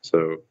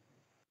 So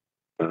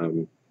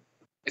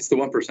it's the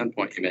 1%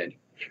 point you made.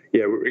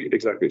 Yeah,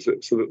 exactly. So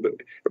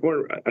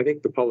everyone, I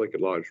think the public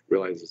at large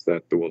realizes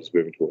that the world is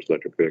moving towards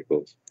electric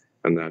vehicles,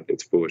 and that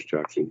it's foolish to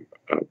actually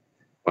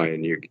buy a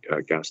new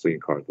gasoline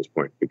car at this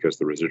point, because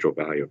the residual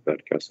value of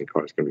that gasoline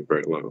car is going to be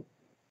very low.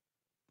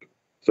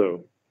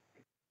 So,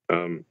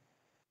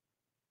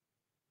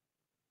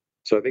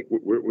 so I think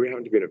we're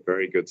having to be in a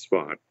very good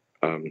spot.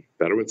 That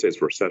I wouldn't say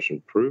it's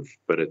recession-proof,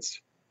 but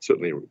it's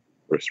certainly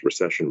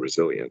recession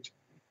resilient.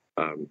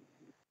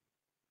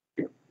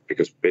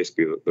 Because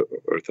basically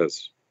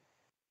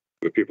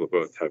the people of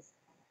Earth have,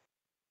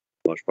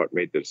 in large part,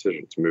 made the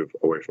decision to move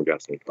away from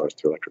gasoline cars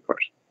to electric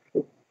cars.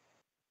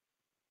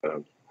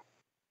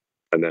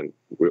 And then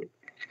we're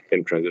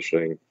in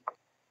transitioning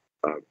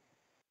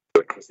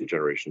electricity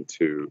generation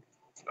to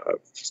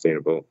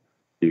sustainable,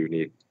 you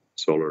need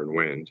solar and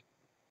wind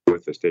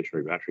with a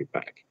stationary battery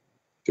pack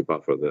to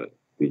buffer the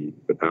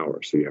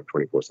power. So you have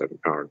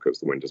 24/7 power, because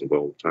the wind doesn't blow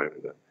all the time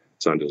and the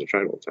sun doesn't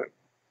shine all the time.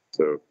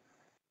 So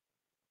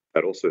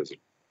that also is,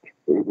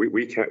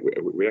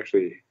 we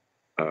actually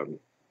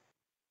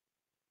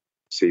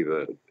see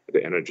the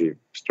energy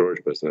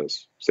storage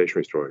business,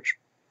 stationary storage,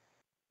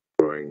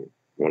 growing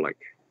more like,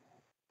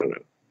 I don't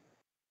know,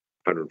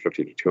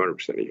 150 to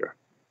 200% a year.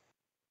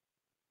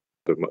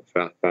 So much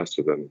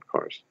faster than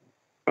cars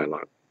by a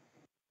lot.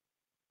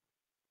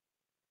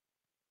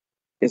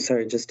 Yeah,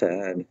 sorry, just to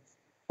add,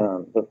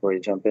 before you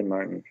jump in,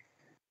 Martin,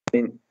 I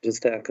mean,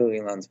 just to echo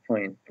Elon's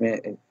point, I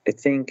mean, I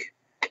think,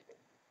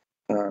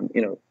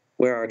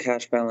 where our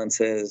cash balance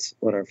is,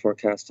 what our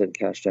forecasted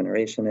cash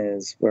generation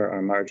is, where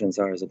our margins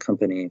are as a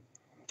company,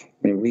 I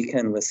mean, we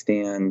can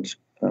withstand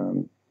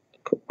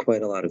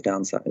quite a lot of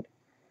downside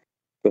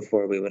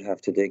before we would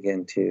have to dig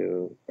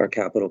into our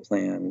capital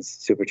plans,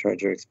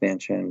 supercharger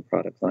expansion,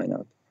 product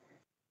lineup.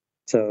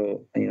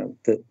 So,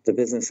 the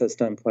business has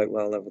done quite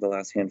well over the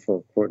last handful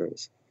of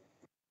quarters.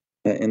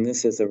 And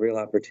this is a real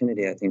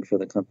opportunity, I think, for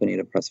the company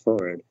to press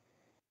forward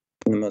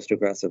in the most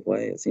aggressive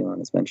way, as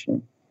Elon is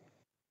mentioning.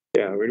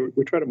 Yeah, I mean,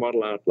 we try to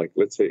model out, like,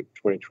 let's say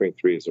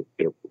 2023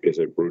 is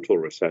a brutal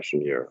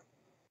recession year.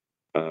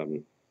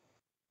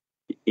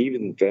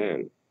 Even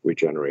then, we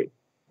generate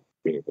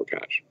meaningful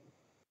cash.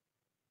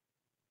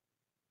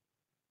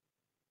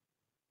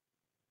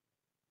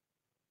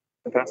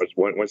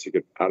 Once you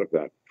get out of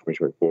that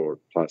 2024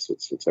 plus,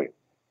 it's insane.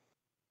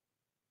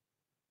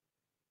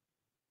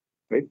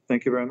 Great,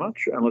 thank you very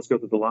much. And let's go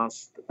to the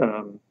last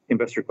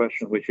investor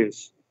question, which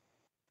is,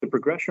 The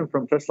progression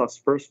from Tesla's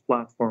first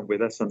platform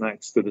with S and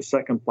X to the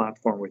second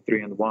platform with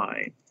 3 and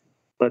Y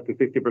led to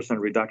 50%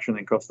 reduction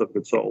in cost of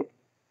goods sold.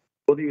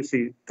 What do you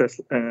see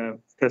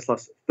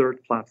Tesla's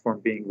third platform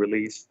being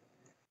released,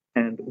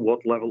 and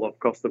what level of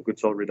cost of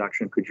goods sold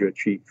reduction could you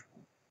achieve?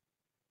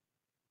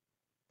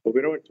 Well,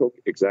 we don't want to talk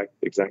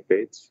exact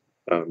dates,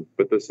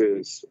 but this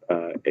is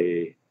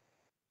the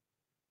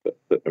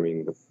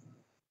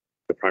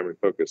primary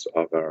focus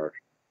of our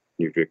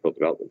new vehicle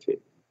development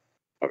team,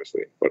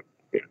 obviously. But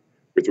yeah,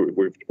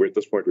 we're at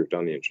this point, we've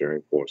done the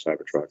engineering for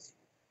Cybertruck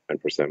and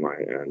for Semi,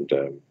 and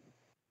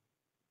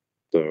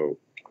so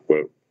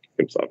well,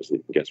 obviously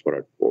you can guess what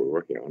we're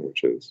working on,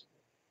 which is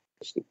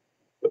the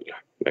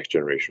next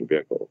generation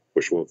vehicle,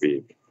 which will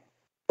be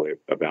probably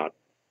about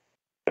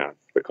half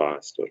the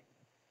cost of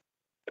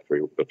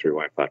the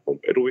 3Y platform.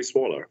 It'll be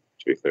smaller,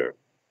 to be clear,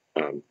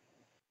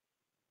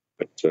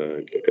 but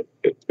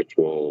it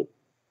will,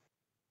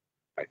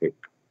 I think,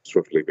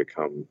 swiftly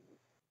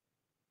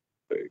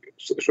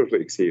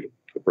exceed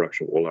the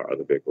production of all our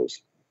other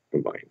vehicles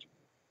combined.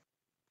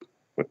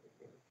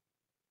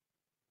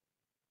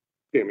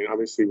 Yeah, I mean,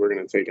 obviously, we're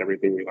going to take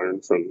everything we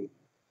learned from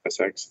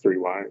SX,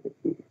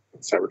 3Y,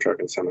 Cybertruck,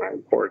 and Semi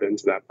and pour it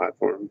into that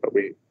platform. But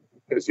we,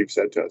 as you've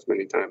said to us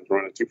many times, we're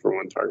on a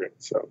 2-for-1 target.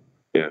 So,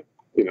 yeah,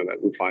 that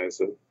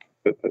implies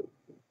that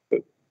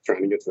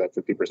trying to get to that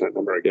 50%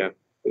 number again.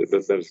 Yeah,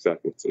 that's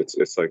exactly.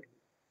 It's like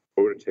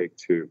what would it take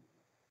to.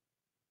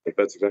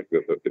 That's exactly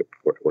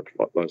what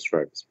Lars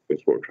describes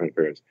is what we're trying to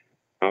figure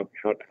out.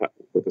 How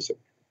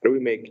do we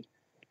make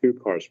 2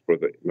 cars for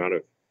the amount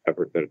of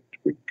effort that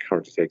it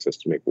currently takes us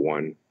to make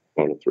 1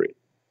 Model 3?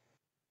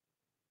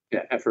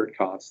 Yeah, effort,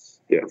 costs,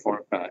 yeah,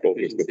 perform, both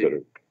things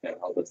considered. Yeah,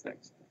 all those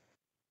things.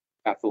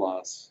 Half the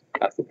loss,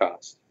 half the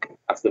cost,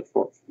 half the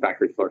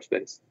factory floor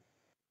space.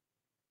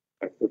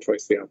 For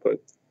twice the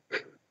output.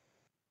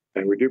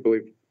 And we do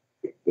believe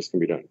this can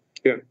be done.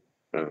 Yeah.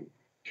 By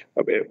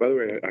the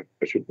way,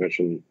 I should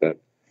mention that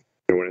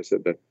when I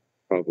said that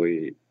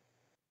probably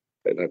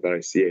that I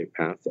see a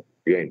path,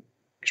 again,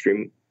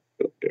 extreme,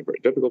 very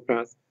difficult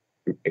path,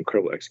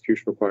 incredible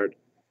execution required,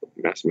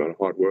 massive amount of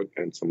hard work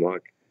and some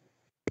luck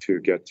to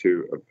get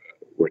to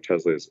where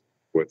Tesla is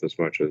worth as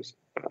much as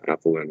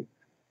Apple and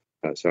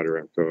Saudi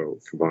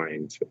Aramco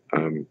combined.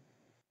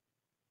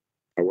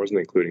 I wasn't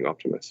including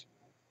Optimus.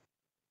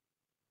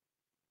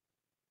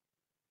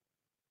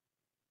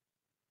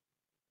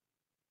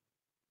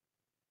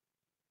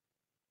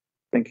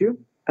 Thank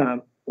you.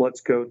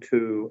 Let's go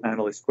to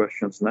analyst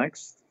questions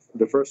next.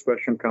 The first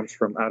question comes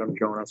from Adam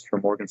Jonas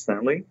from Morgan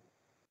Stanley.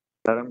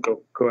 Adam,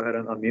 go ahead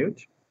and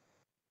unmute.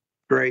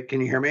 Great.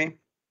 Can you hear me?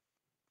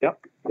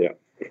 Yep.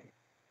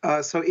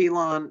 Yeah. So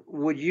Elon,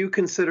 would you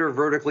consider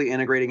vertically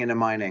integrating into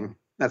mining?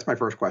 That's my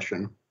first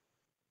question.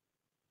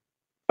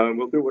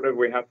 We'll do whatever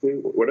we have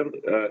to. Whatever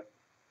the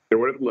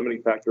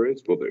limiting factor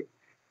is, we'll do.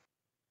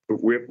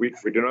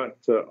 We do not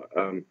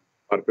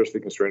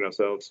artificially constrain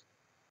ourselves.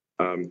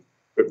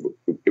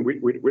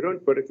 We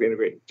don't vertically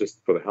integrate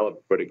just for the hell of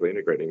vertically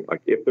integrating.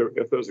 Like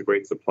if there's a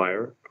great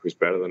supplier who's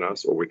better than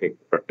us, or we think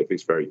at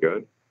least very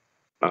good,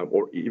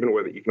 or even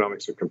where the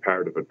economics of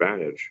comparative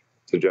advantage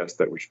suggests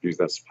that we should use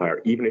that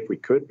supplier, even if we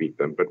could beat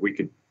them, but we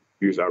could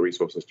use our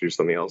resources to do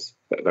something else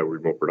that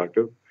would be more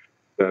productive,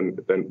 then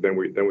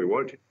we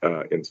won't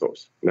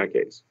insource in that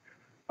case.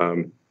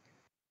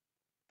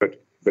 But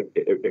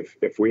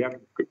if we have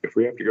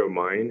to go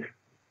mine,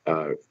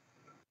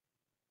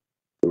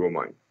 we will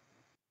mine.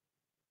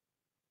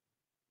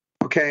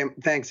 Okay,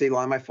 thanks,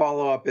 Elon. My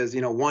follow-up is,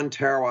 1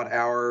 terawatt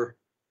hour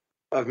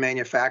of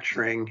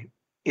manufacturing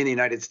in the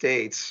United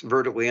States,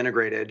 vertically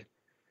integrated.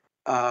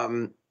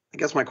 I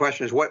guess my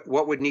question is, what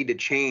would need to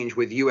change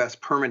with U.S.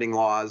 permitting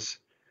laws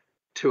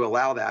to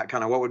allow that?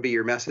 Kind of what would be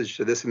your message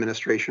to this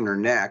administration or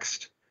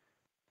next?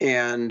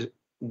 And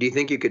do you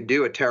think you could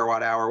do a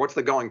terawatt hour? What's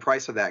the going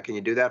price of that? Can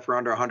you do that for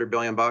under $100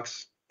 billion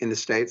in the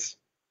States?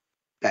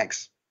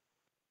 Thanks.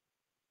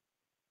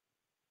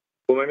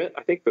 Well,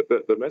 I think that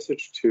the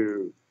message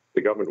to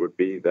the government would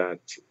be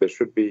that there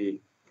should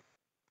be,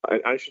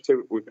 I should say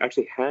we've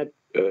actually had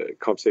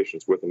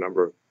conversations with a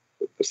number of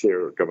the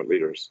senior government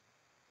leaders,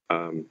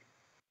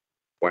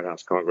 White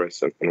House,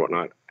 Congress, and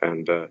whatnot,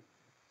 and the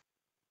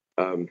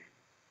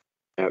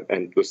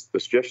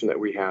suggestion that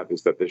we have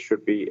is that there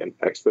should be an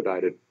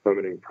expedited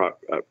permitting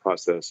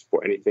process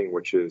for anything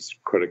which is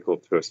critical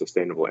to a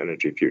sustainable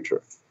energy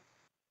future.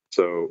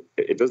 So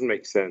it doesn't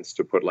make sense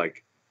to put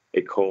like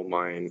a coal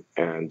mine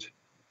and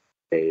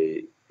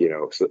a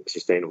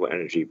sustainable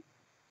energy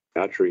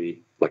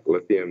battery like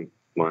lithium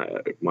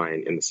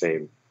mine in the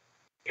same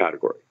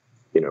category.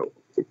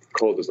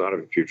 Coal does not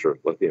have a future,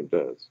 lithium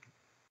does.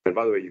 And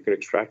by the way, you can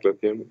extract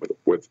lithium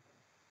with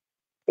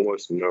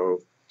almost no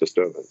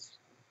disturbance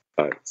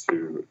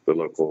to the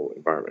local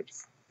environment.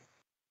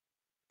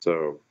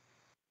 So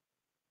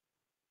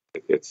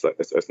it's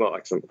not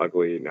like some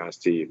ugly,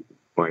 nasty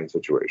mine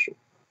situation.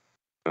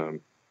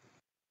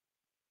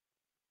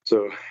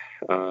 So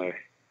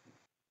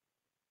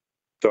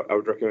I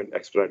would recommend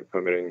expedited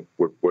permitting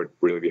would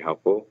really be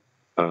helpful.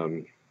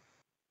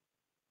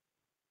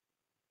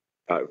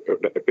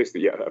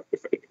 basically, yeah,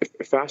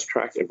 fast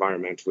track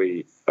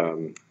environmentally.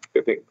 I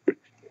think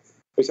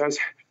besides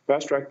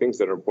fast track things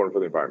that are important for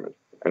the environment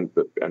and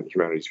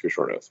humanity's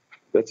future on Earth.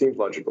 That seems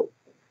logical.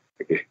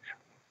 Okay.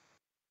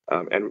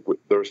 And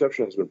the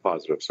reception has been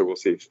positive, so we'll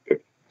see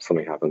if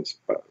something happens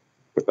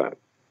with that.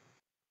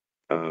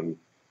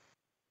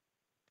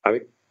 I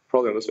think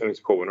probably on this earnings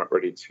call, we're not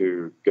ready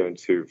to get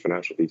into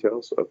financial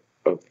details of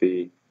what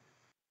it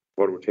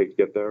would take to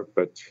get there,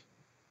 but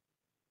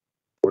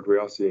what we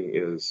are seeing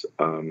is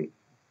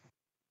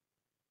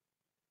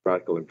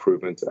radical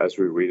improvements as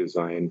we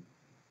redesign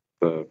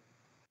the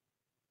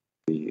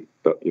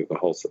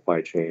whole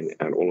supply chain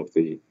and all of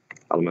the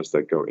elements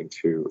that go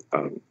into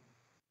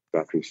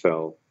battery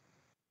cell.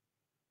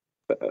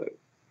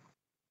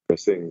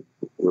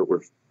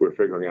 We're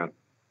figuring out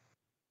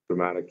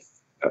dramatic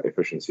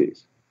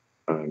efficiencies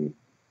that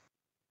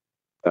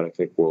I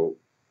think will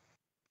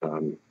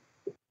the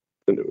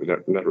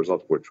net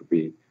result of which would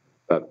be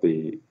that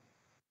the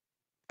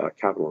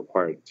capital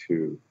required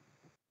to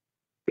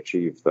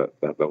achieve that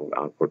level of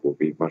output will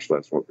be much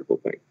less than what people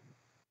think.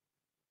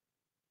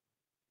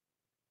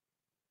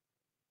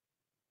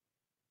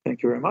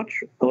 Thank you very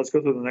much. Now let's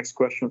go to the next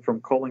question from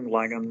Colin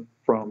Langan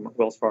from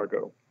Wells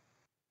Fargo.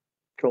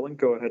 Colin,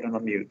 go ahead and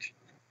unmute.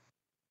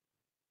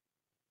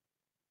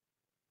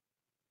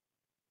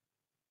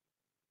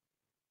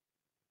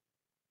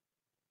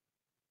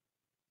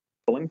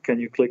 Colin, can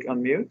you click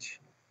unmute?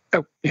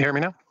 Oh, you hear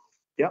me now?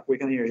 Yeah, we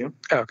can hear you.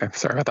 Oh, okay,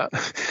 sorry about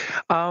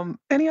that.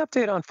 Any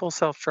update on full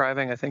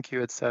self-driving? I think you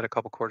had said a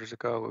couple quarters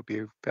ago it would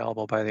be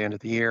available by the end of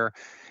the year.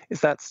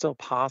 Is that still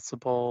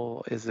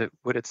possible?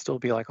 Would it still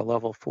be like a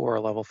level 4 or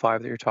level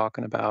 5 that you're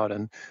talking about?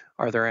 And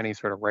are there any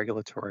sort of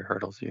regulatory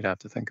hurdles you'd have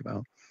to think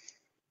about?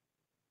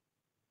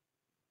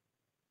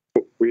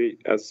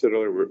 As I said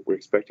earlier, we're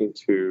expecting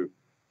to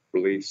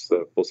release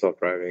the full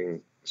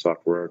self-driving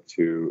software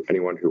to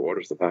anyone who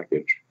orders the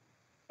package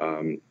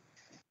by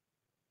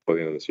the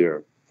end of this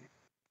year.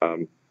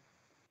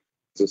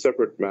 It's a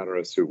separate matter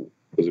as to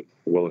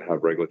will it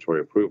have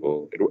regulatory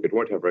approval. It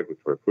won't have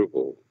regulatory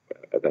approval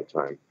at that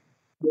time,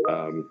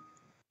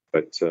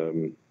 but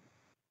the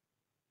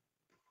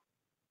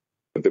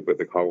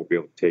car will be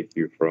able to take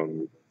you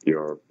from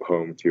your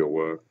home to your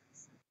work,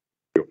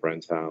 your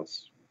friend's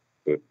house,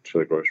 to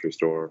the grocery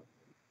store,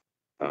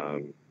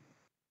 without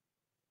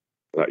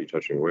you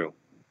touching the wheel.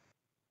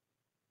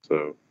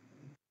 So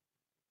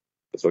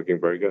it's looking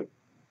very good.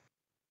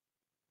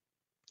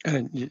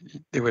 And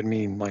it would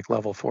mean like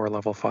level 4,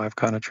 level 5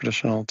 kind of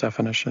traditional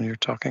definition you're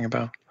talking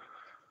about?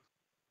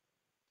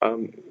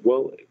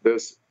 Well,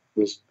 there's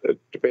a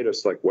debate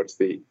as like what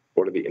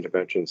are the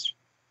interventions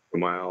per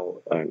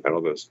mile and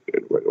all those,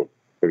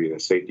 maybe the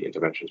safety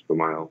interventions per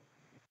mile.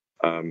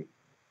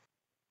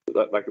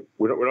 Like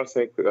we're not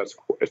saying that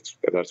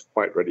that's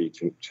quite ready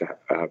to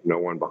have no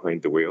one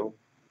behind the wheel.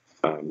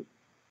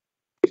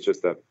 It's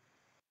just that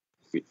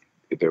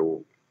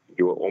you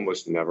will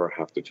almost never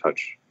have to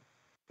touch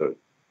the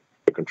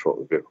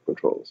vehicle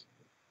controls.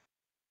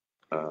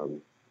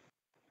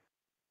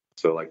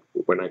 So like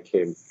when I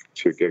came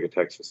to Giga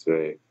Texas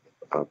today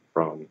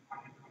from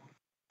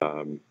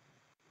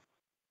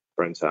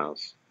friend's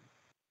house,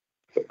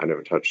 I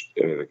never touched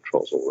any of the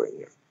controls all the way in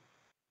here.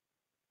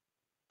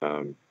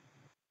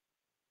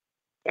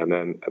 And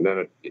then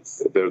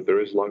there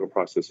is a longer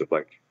process of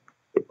like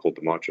what's called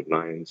the March of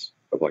Nines,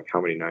 of like how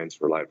many nines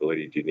of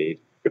reliability do you need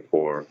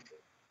before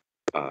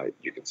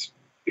you could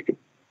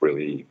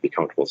really be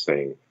comfortable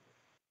saying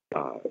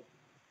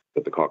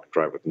that the car could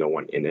drive with no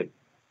one in it.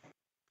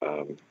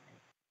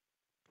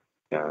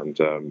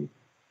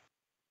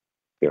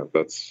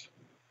 That's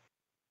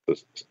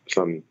there's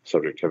some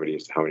subjectivity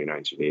as to how many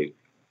nines you need,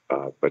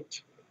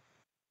 but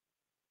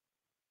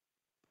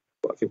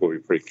I think we'll be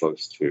pretty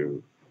close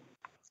to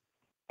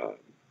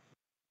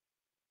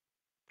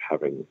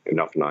having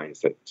enough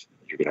nines that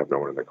you can have no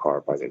one in the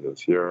car by the end of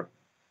this year,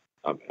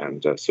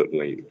 and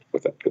certainly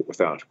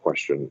without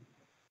question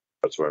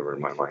whatsoever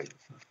in my mind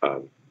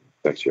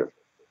next year.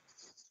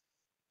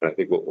 And I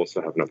think we'll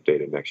also have enough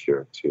data next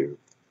year to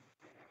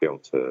be able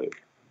to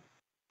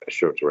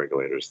show to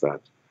regulators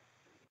that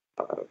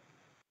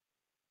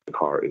the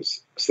car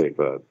is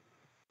safer,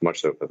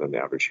 much safer than the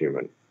average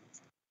human.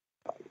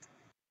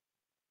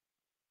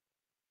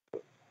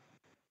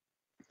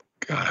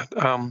 Got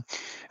it.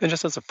 And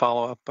just as a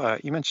follow-up,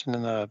 you mentioned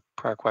in the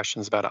prior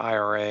questions about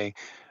IRA.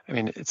 I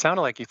mean, it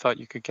sounded like you thought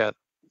you could get.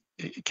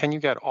 Can you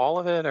get all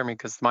of it? I mean,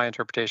 because my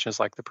interpretation is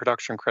like the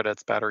production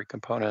credits, battery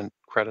component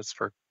credits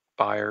for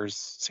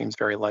buyers seems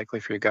very likely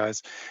for you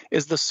guys.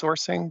 Is the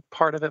sourcing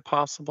part of it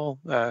possible?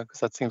 Because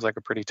that seems like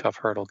a pretty tough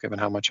hurdle given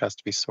how much has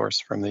to be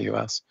sourced from the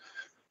U.S.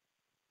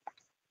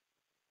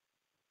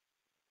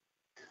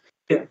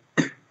 Yeah.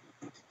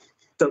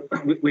 So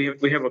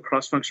we have a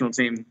cross-functional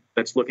team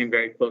that's looking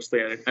very closely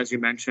at it. As you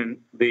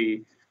mentioned,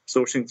 the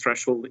sourcing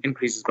threshold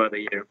increases by the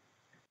year.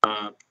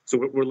 So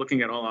we're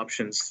looking at all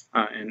options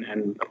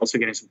and also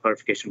getting some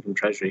clarification from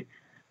Treasury.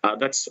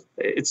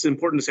 It's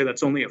important to say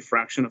that's only a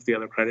fraction of the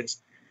other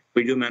credits.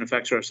 We do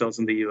manufacture ourselves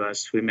in the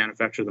U.S. We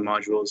manufacture the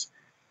modules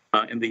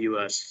in the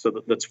U.S.,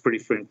 so that's pretty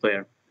free and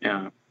clear.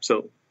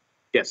 So,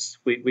 yes,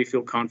 we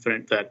feel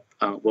confident that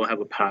we'll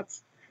have a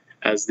path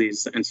as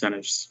these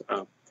incentives,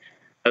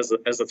 as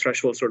the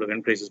threshold sort of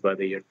increases by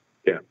the year.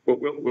 Yeah,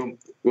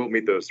 we'll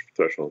meet those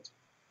thresholds.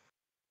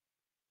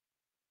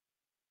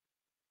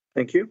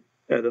 Thank you.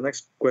 The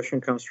next question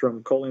comes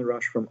from Colin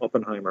Rush from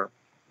Oppenheimer.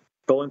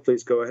 Colin,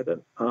 please go ahead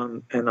and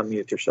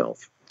unmute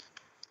yourself.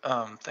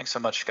 Thanks so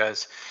much,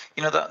 guys.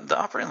 You know, the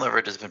operating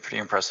leverage has been pretty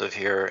impressive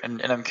here,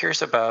 and I'm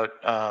curious about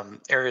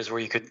areas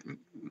where you could,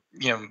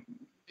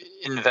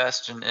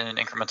 invest in an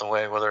incremental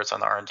way, whether it's on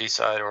the R&D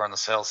side or on the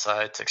sales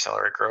side to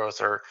accelerate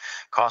growth or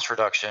cost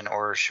reduction,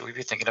 or should we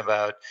be thinking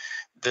about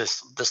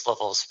this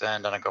level of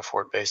spend on a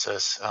go-forward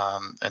basis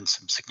and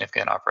some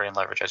significant operating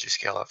leverage as you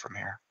scale up from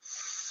here?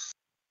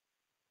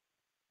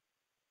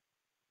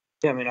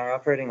 Yeah, I mean, our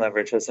operating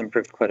leverage has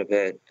improved quite a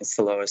bit. It's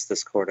the lowest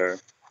this quarter,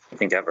 I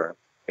think, ever,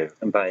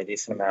 and by a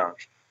decent amount.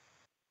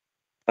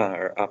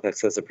 Our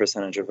OPEX as a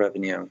percentage of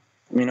revenue.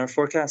 I mean, our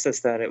forecast is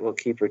that it will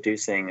keep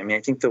reducing. I mean,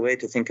 I think the way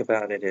to think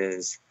about it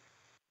is,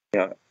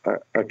 our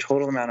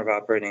total amount of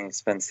operating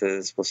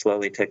expenses will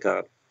slowly tick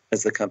up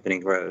as the company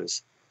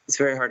grows. It's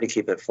very hard to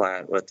keep it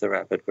flat with the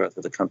rapid growth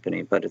of the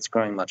company, but it's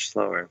growing much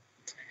slower.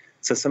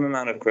 So some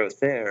amount of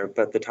growth there,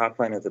 but the top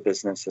line of the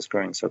business is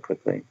growing so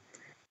quickly.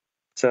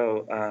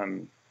 So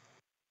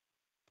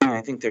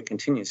I think there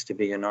continues to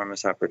be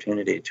enormous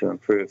opportunity to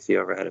improve the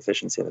overhead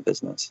efficiency of the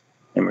business,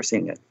 and we're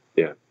seeing it.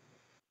 Yeah.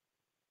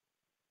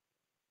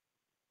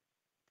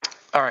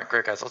 All right,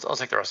 great, guys. I'll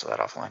take the rest of that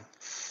offline.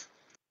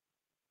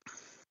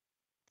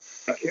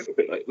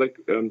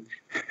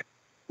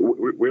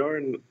 We are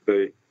in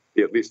the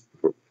at least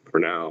for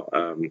now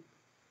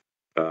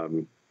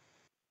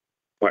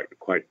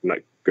quite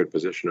good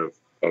position of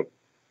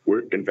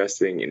we're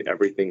investing in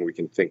everything we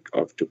can think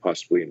of to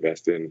possibly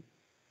invest in,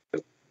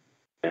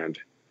 and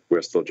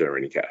we're still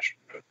generating cash.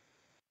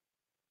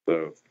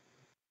 So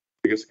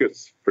I guess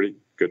it's a pretty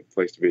good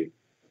place to be.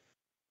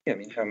 Yeah, I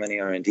mean, how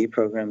many R&D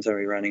programs are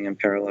we running in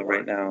parallel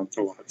right now?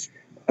 A lot.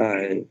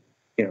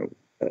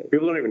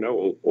 People don't even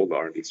know all the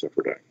R&D stuff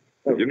we're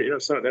doing. They know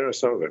some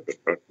of it,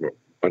 but a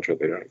bunch of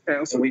it they don't. I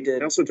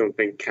also don't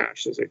think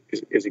cash is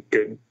a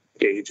good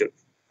gauge of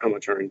how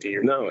much R&D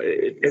you're. No,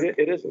 it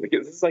isn't.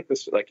 Because it's like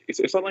this. Like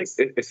it's not like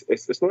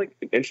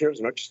engineers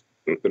are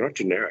they're not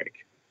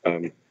generic.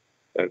 So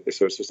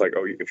it's just like,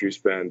 if you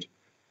spend,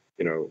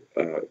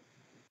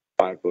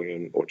 5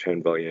 billion or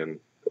 10 billion,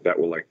 that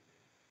will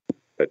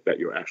that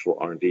your actual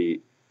R&D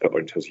or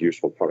in terms of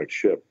useful product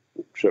ship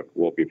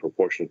will be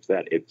proportionate to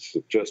that. It's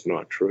just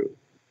not true.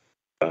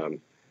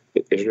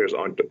 Engineers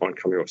aren't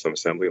coming up with some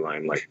assembly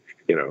line like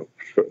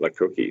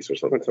cookies or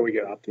something. Until we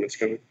get Optimus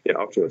coming. Yeah,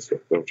 Optimus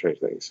will change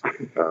things.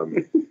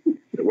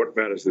 What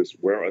matters is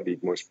where are the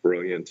most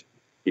brilliant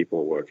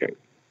people working,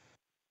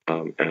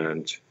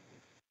 and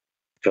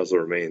Tesla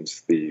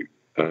remains Tesla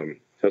and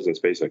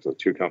SpaceX are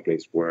two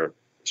companies where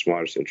the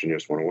smartest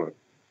engineers want to work.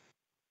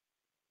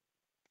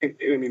 I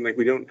mean,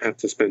 we don't have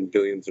to spend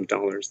billions of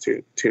dollars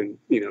to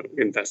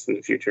invest in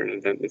the future and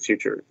invent the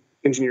future.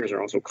 Engineers are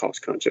also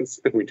cost conscious,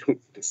 and we don't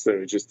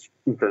necessarily just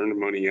burn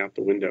money out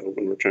the window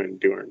when we're trying to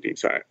do R&D.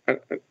 So I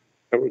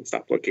would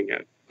stop looking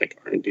at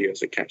R&D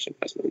as a cash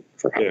investment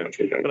for how much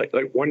we're doing.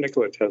 Like 1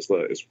 nickel at Tesla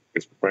is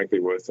frankly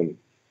worth an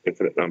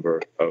infinite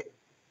number of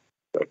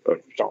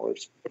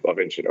dollars of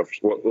engineers.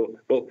 Well,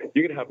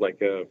 you can have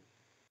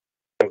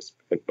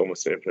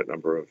almost an infinite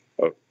number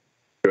of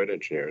good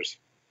engineers.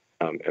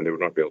 And they would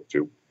not be able to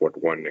do what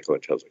 1 nickel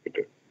at Tesla could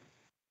do.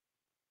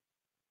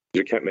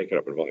 You can't make it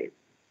up in volume.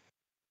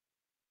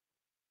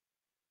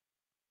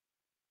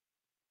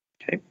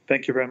 Okay,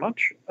 thank you very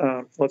much.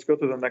 Let's go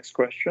to the next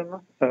question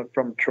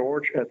from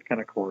George at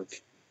Canaccord.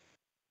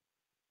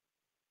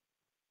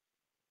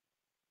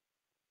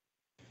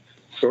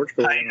 George,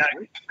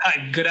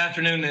 hi, good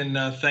afternoon,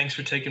 and thanks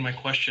for taking my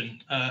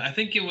question. I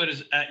think it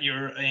was at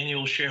your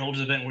annual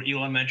shareholders event where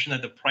Elon mentioned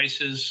that the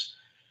prices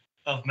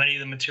of many of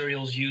the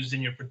materials used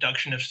in your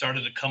production have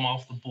started to come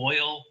off the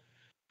boil.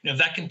 If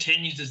that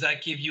continues, does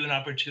that give you an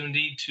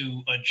opportunity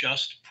to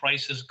adjust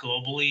prices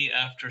globally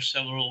after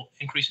several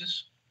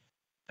increases?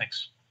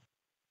 Thanks.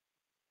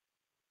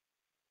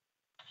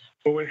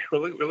 Well,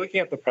 we're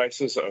looking at the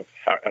prices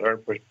at our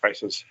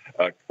prices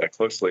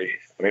closely.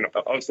 I mean,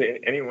 obviously,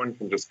 anyone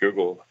can just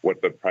Google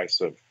what the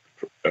price of,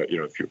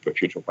 the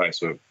future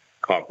price of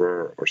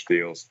copper or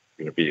steel is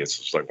going to be. It's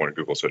just like one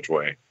Google search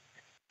away.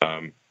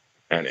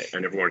 And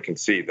everyone can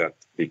see that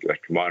the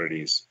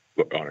commodities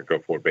on a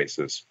go-forward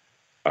basis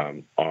are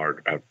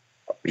on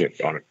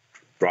a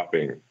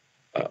dropping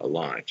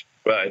line.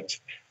 But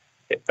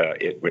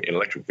in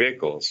electric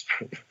vehicles,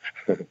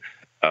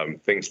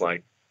 things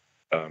like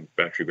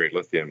battery-grade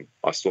lithium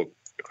are still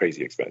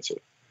crazy expensive.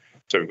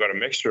 So we've got a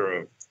mixture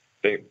of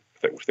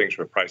things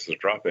where prices are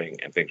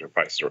dropping and things where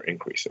prices are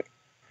increasing.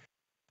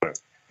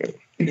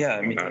 Yeah,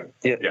 I mean, I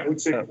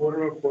would say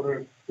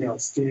quarter-over-quarter,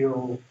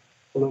 steel,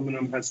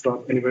 aluminum has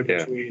dropped anywhere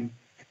between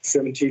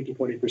 17% to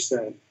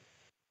 20%.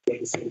 At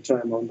the same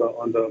time, on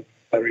the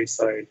battery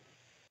side,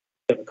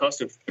 the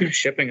cost of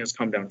shipping has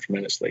come down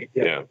tremendously.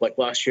 Yeah. Like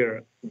last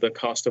year, the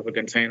cost of a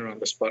container on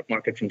the spot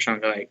market from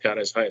Shanghai got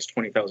as high as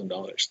 $20,000.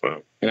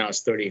 Wow. And now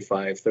it's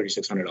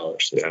 $3,600.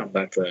 It's come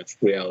back to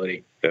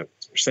reality. Yeah.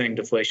 So we're seeing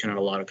deflation in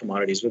a lot of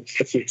commodities, with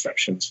a few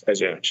exceptions, as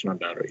you mentioned, on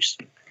batteries.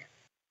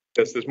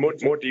 There's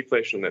more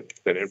deflation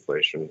than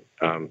inflation.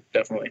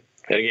 Definitely.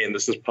 And again,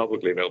 this is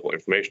publicly available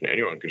information.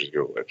 Anyone can just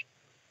Google it.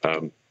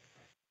 And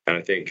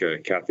I think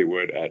Kathy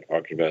Wood at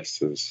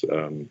ArkInvest is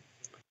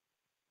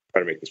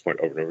trying to make this point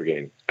over and over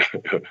again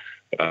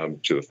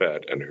to the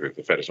Fed, and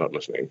the Fed is not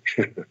listening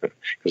because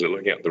they're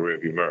looking out the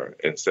rearview mirror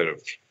instead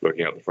of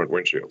looking out the front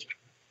windshield.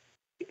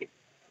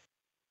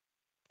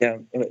 Yeah,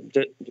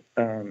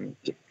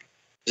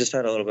 just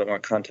add a little bit more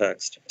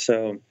context.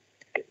 So,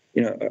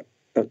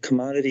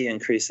 commodity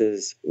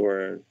increases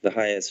were the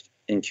highest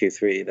in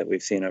Q3 that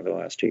we've seen over the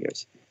last 2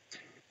 years.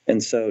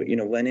 And so,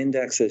 when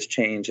indexes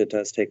change, it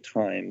does take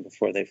time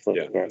before they flow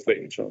through our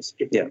financials.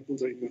 Yeah,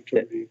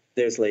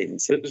 there's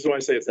latency. This is why I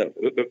say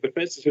the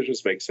Fed's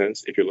decisions make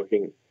sense if you're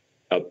looking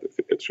out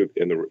through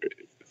the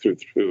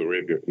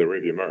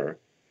rearview mirror,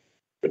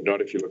 but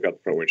not if you look out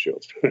the front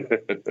windshield.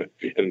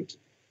 And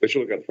they should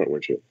look out the front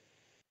windshield.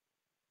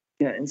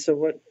 Yeah, and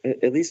so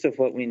at least of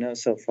what we know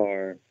so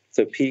far,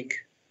 so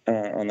peak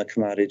on the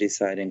commodity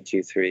side in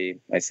Q3,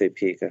 I say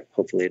peak,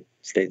 hopefully it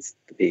stays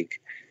the peak.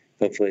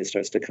 Hopefully it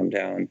starts to come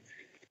down.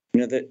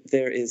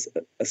 There is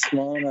a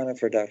small amount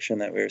of reduction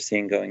that we're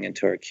seeing going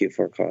into our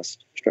Q4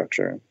 cost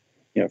structure,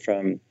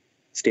 from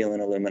steel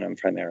and aluminum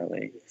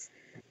primarily.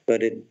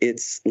 But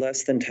it's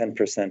less than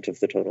 10% of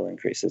the total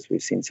increases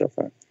we've seen so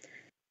far.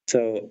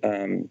 So,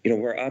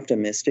 we're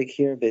optimistic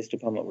here based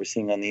upon what we're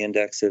seeing on the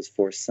indexes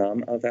for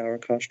some of our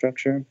cost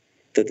structure,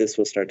 that this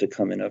will start to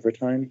come in over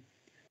time.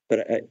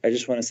 But I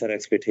just want to set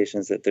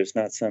expectations that there's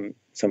not some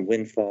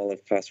windfall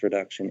of cost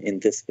reduction in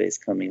this space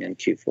coming in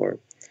Q4.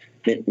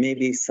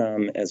 Maybe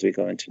some as we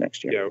go into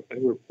next year. Yeah, I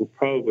think we'll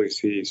probably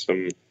see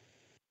some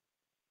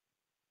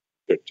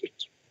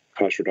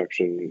cost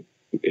reduction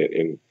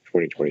in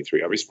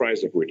 2023. I'd be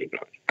surprised if we did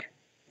not.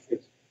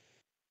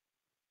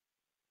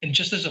 And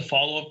just as a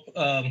follow-up,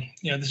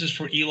 this is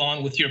for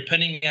Elon. With your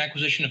pending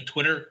acquisition of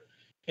Twitter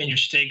and your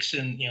stakes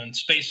in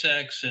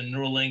SpaceX and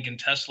Neuralink and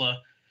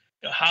Tesla,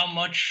 how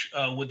much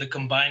would the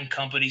combined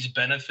companies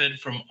benefit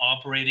from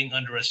operating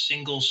under a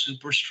single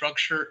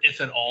superstructure,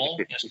 if at all,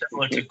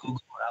 similar to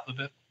Google or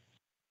Alphabet?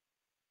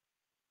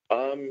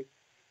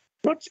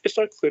 It's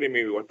not clear to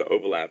me what the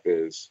overlap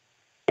is.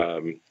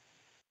 It's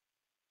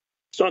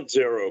not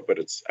zero, but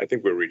I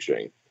think we're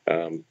reaching.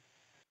 I'm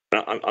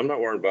not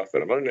Warren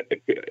Buffett. I'm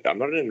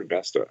not an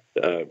investor.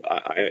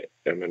 I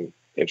am an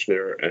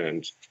engineer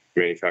and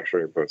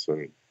manufacturing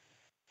person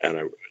and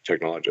a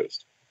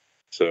technologist.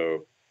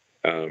 So,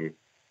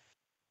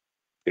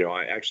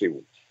 I actually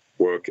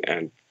work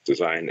and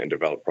design and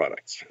develop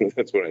products.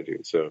 That's what I do.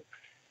 So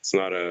it's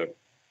not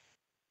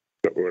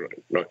we're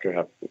not going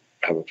to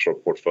have a sort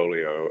of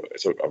portfolio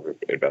of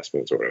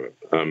investments or whatever.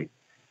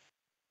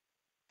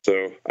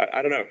 So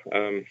I don't know.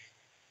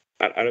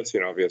 I don't see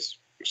an obvious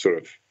sort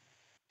of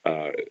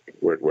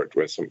where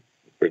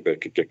they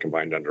could get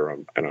combined under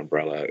an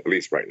umbrella, at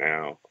least right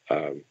now.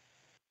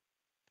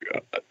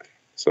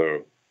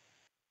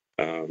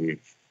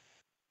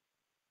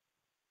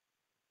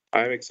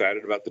 I'm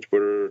excited about the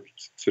Twitter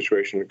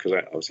situation because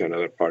I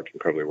know that part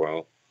incredibly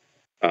well,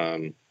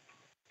 and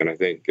I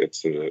think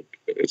it's an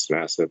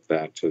asset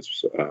that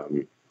has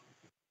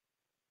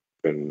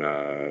been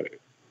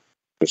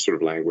has sort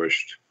of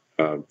languished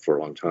for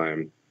a long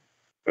time,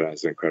 but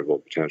has incredible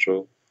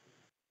potential.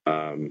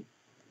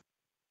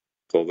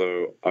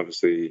 Although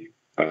obviously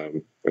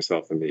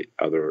myself and the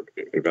other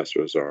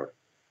investors are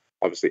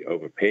obviously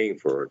overpaying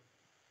for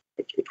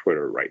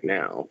Twitter right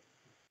now.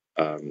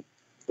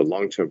 The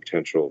long-term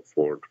potential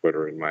for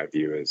Twitter, in my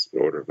view, is an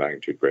order of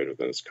magnitude greater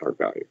than its current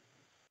value.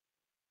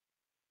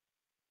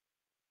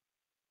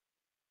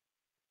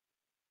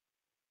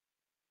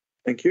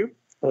 Thank you.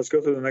 Let's go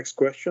to the next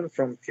question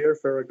from Pierre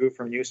Ferragu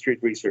from New Street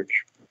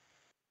Research.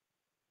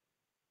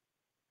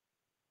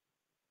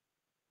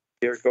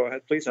 Pierre, go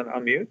ahead, please, and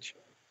unmute.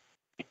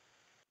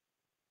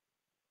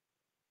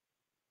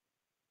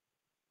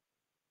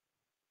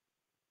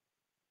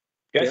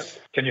 Yes,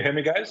 yeah. Can you hear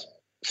me, guys?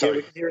 Sorry. Yeah,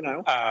 we can hear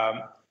now.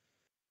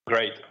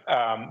 Great.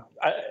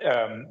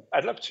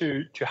 I'd love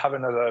to have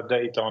another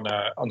update on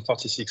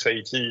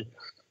 4680,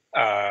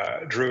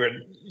 Drew.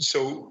 And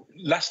so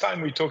last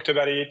time we talked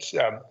about it,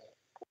 it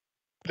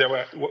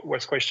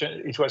was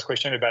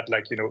question about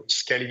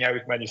scaling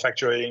out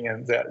manufacturing,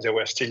 and there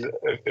were still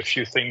a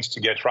few things to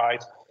get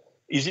right.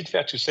 Is it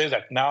fair to say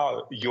that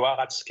now you are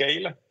at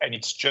scale and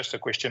it's just a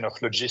question of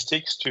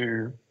logistics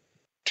to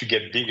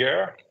get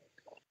bigger?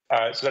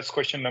 So that's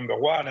question number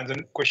one. And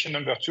then question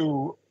number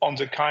two, on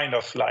the kind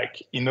of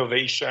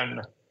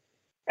innovation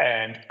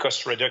and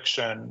cost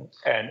reduction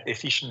and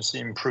efficiency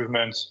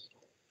improvements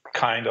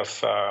kind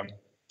of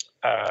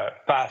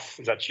path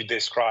that you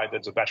described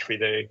at the Battery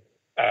Day,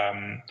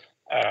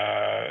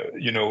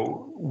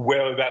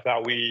 where that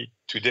are we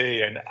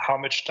today, and how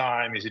much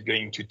time is it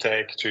going to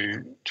take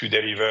to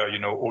deliver,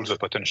 all the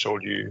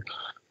potential you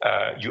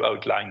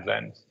outlined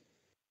then?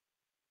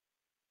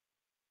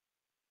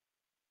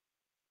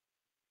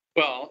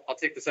 Well, I'll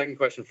take the second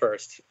question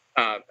first.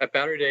 At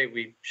Battery Day,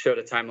 we showed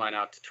a timeline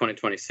out to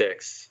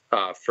 2026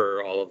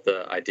 for all of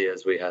the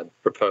ideas we had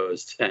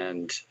proposed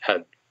and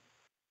had,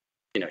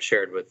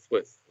 shared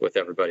with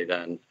everybody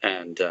then.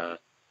 And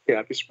yeah,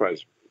 I'd be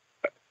surprised.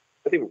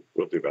 I think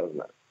we'll do better than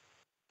that.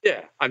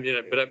 Yeah, I mean,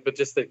 but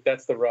just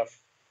that's the rough.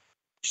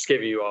 Just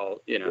giving you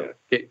all,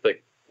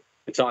 like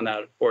it's on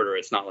that order.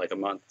 It's not like a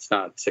month. It's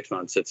not 6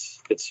 months.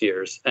 It's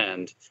years,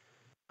 and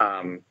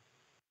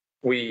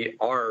we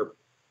are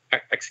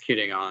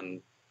executing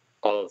on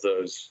all of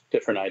those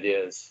different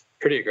ideas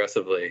pretty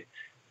aggressively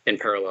in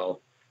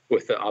parallel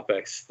with the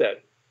OpEx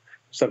that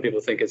some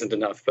people think isn't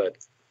enough, but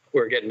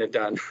we're getting it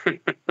done.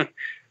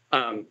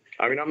 I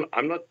mean,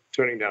 I'm not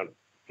turning down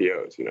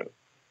POs,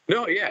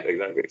 No, yeah,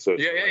 exactly. So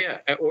yeah,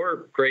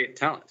 or great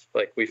talent.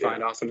 Like we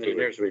find awesome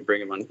engineers, we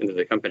bring them into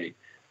the company,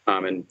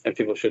 and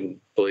people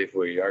shouldn't believe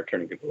we are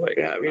turning people away.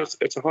 Yeah, I mean,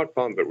 it's a hard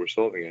problem, but we're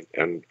solving it,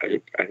 and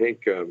I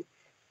think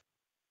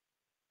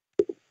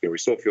we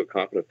still feel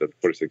confident that the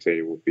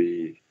 4680 will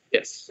be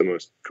the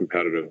most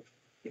competitive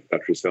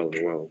battery cell in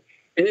the world.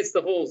 And it's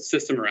the whole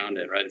system around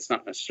it, right? It's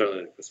not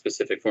necessarily a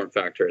specific form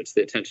factor. It's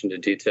the attention to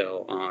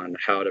detail on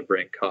how to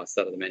break costs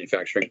out of the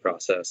manufacturing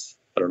process,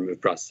 how to remove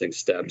processing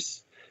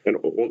steps. And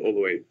all the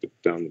way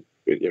down,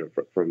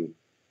 from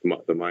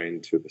the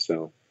mine to the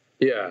cell.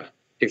 Yeah,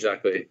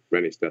 exactly.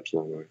 Many steps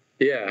along the way.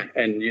 Yeah,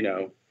 and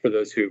for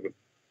those who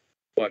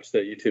watch the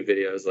YouTube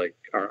videos, like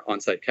our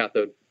on-site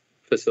cathode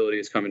facility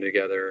is coming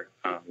together.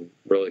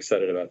 Really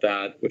excited about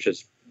that, which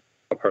is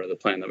a part of the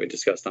plan that we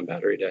discussed on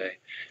Battery Day.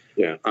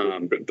 Yeah,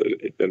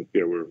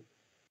 we're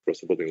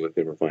also building a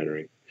lithium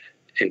refinery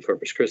in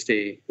Corpus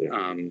Christi.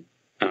 Yeah.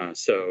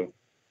 So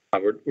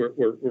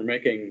we're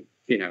making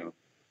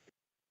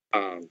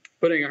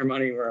putting our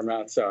money where our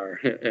mouths are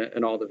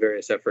and all the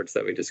various efforts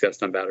that we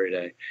discussed on Battery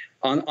Day.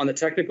 On the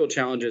technical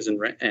challenges and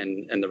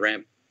the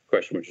ramp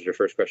question, which is your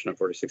first question on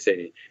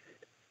 4680,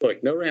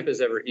 look, no ramp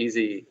is ever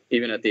easy,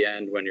 even at the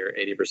end when you're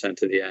 80%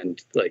 to the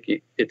end. Like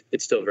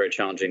it's still very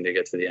challenging to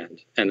get to the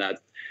end. And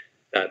that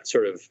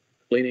sort of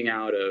leaning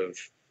out of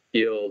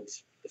yield,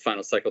 the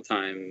final cycle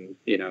time,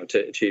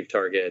 to achieve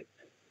target.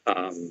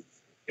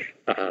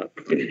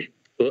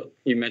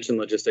 You mentioned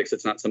logistics.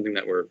 It's not something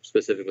that we're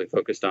specifically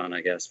focused on, I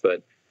guess,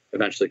 but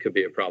eventually could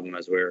be a problem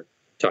as we're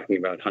talking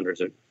about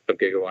hundreds of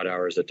gigawatt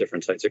hours at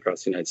different sites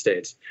across the United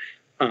States.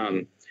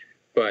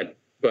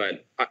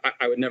 But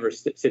I would never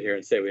sit here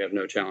and say we have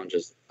no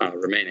challenges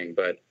remaining,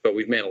 but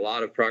we've made a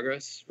lot of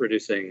progress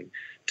reducing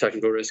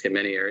technical risk in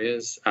many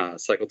areas.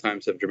 Cycle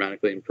times have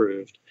dramatically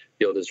improved.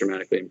 Yield has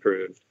dramatically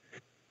improved.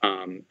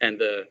 And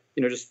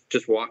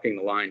just walking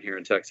the line here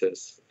in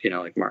Texas,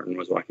 like Martin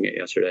was walking it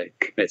yesterday,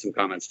 made some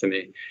comments to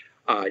me.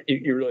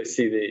 You really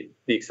see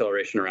the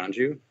acceleration around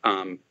you.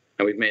 And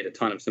we've made a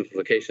ton of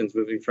simplifications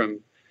moving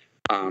from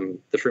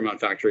the Fremont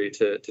factory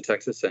to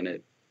Texas,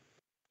 and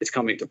it's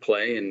coming to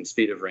play in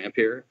speed of ramp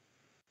here.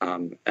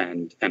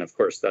 And of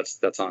course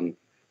that's on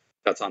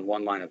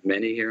one line of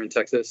many here in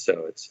Texas.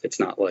 So it's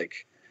not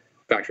like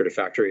factory to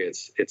factory.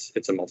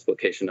 It's a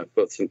multiplication of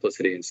both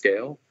simplicity and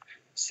scale.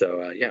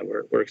 So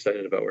we're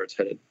excited about where it's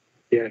headed.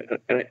 Yeah,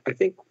 and I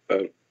think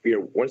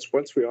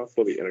once we are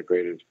fully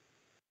integrated,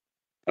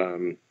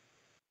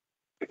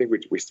 I think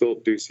we still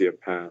do see a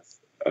path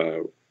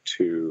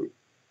to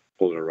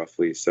pull a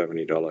roughly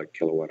 $70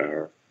 kilowatt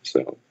hour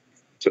cell.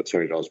 So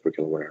 $70 per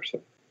kilowatt hour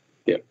cell.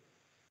 Yeah.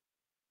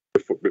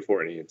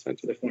 Before any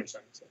incentive.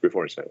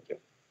 Before incentive. Yeah.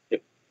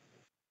 Yep.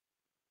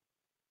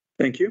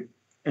 Thank you.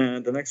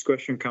 And the next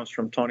question comes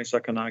from Tony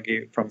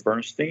Sacconaghi from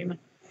Bernstein.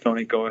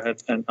 Tony, go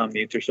ahead and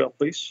unmute yourself,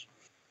 please.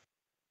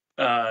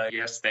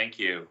 Yes, thank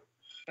you.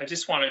 I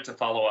just wanted to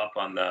follow up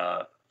on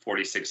the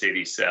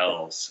 4680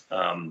 cells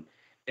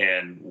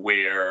and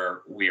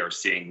where we are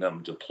seeing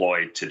them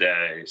deployed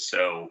today.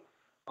 So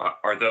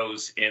are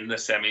those in the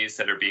semis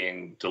that are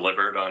being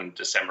delivered on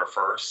December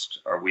 1st?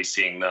 Are we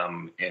seeing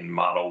them in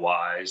Model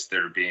Ys that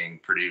are being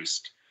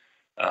produced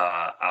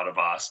out of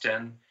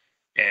Austin?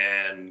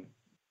 And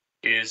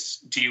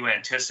do you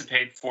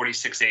anticipate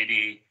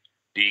 4680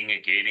 being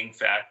a gating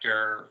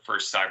factor for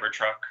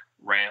Cybertruck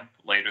ramp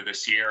later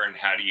this year? And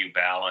how do you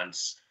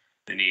balance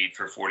the need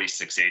for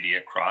 4680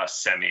 across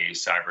semi,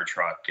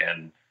 Cybertruck,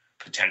 and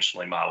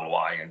potentially Model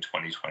Y in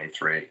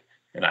 2023?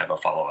 And I have a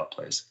follow-up,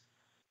 please.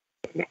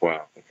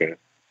 Wow, okay.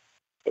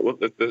 Well,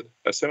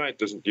 a semi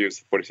doesn't use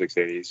the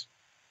 4680s.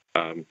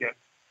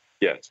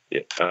 Yes.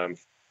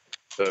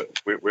 So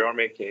we are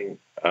making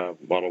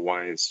Model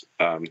Ys.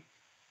 Some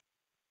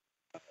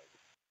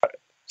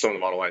of the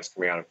Model Ys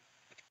coming out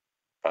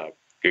of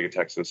Giga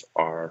Texas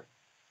are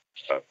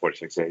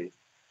 4680.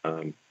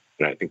 And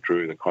I think,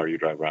 Drew, the car you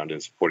drive around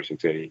is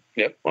 4680.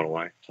 Yep. Model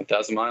Y.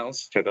 10,000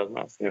 miles. 10,000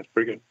 miles. Yeah, it's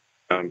pretty good.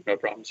 No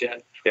problems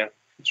yet. Yeah.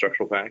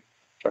 Structural pack.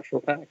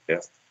 Structural pack. Yeah.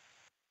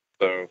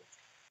 So,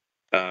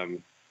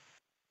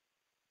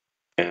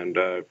 And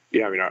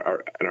yeah, I mean,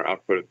 our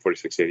output at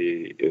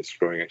 4680 is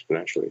growing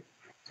exponentially.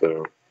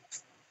 So,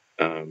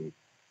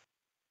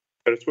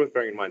 but it's worth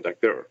bearing in mind, like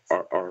there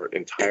are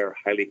entire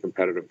highly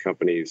competitive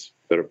companies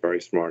that are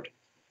very smart,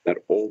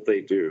 that all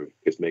they do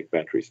is make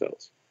battery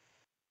cells.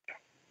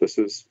 This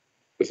is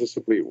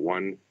simply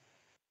one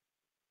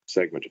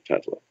segment of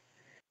Tesla.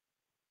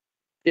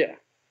 Yeah.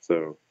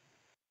 So,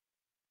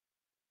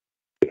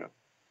 you know,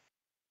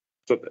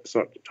 so it's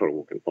not a total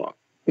walk in the park.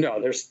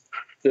 No,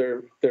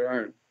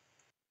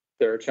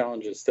 there are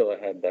challenges still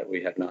ahead that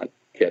we have not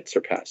yet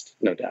surpassed,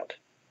 no doubt.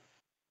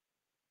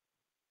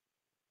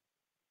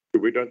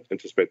 We don't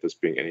anticipate this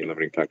being any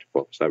limiting factor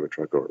for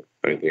Cybertruck or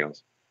anything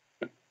else.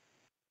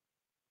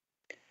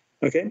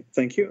 Okay,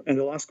 thank you. And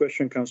the last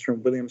question comes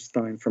from William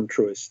Stein from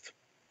Truist.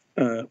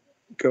 Go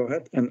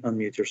ahead and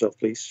unmute yourself,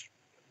 please.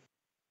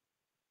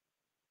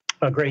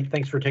 Great,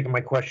 thanks for taking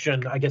my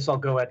question. I guess I'll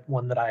go at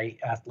one that I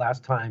asked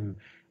last time,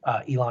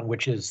 Elon,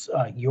 which is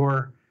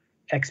your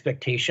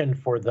expectation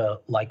for the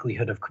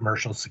likelihood of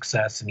commercial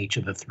success in each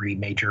of the three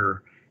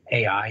major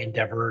AI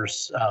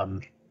endeavors,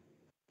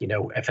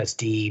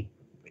 FSD,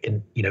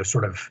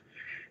 sort of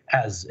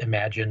as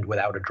imagined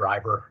without a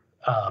driver,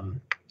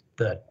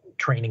 the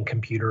training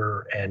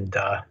computer, and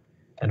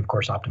of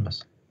course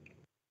Optimus.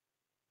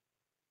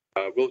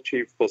 We'll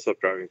achieve full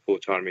self-driving, full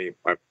autonomy.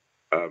 My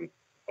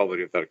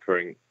probability of that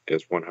occurring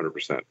is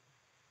 100%.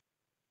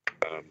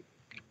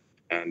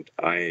 And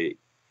I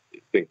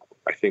think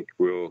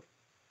we'll,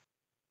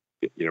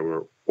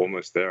 we're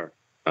almost there.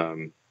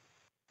 And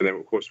then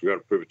of course we got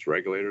to prove it to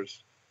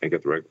regulators and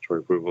get the regulatory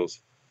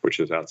approvals, which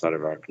is outside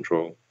of our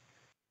control.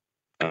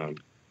 I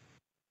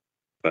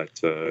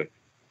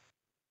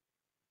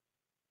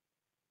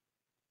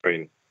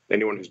mean,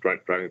 anyone who's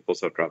driving full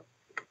self-driving,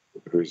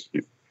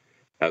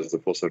 has the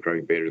full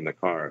self-driving beta in the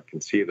car, can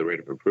see the rate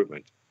of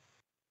improvement.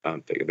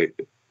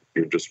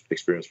 You just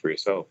experience for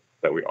yourself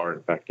that we are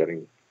in fact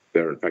getting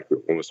there. In fact, we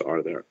almost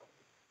are there.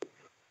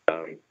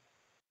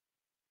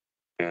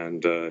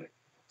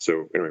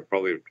 So anyway,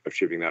 probably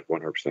achieving that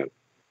 100%.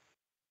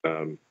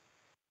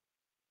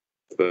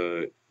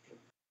 The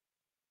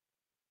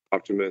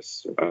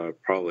Optimus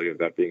probability of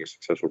that being a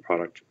successful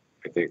product,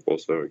 I think,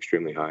 also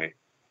extremely high.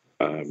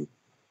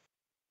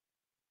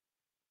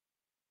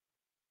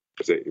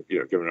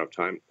 Given enough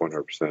time,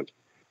 100%.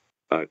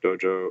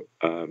 Dojo,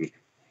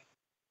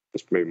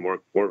 it's maybe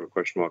more of a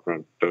question mark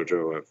around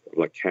Dojo of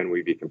like, can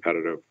we be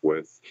competitive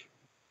with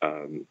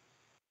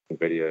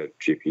NVIDIA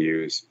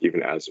GPUs,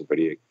 even as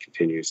NVIDIA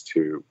continues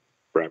to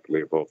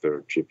rapidly evolve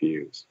their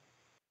GPUs?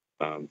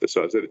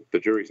 So the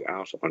jury's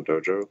out on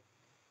Dojo.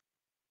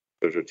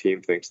 Dojo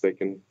team thinks they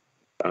can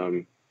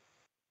outperform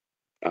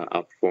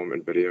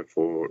NVIDIA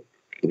for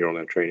neural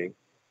net training.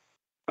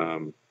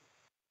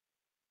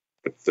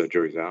 But the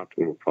jury's out,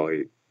 and we'll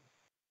probably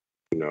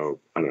know,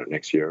 I don't know,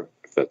 next year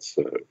if that's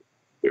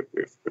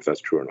if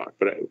that's true or not.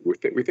 But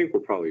we think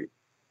we're probably,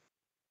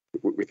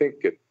 we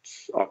think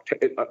it's,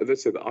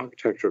 let's say the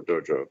architecture of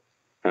Dojo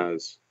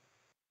is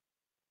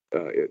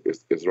the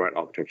right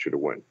architecture to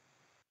win.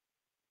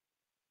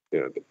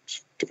 It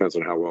depends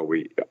on how well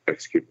we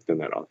execute within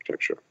that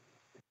architecture.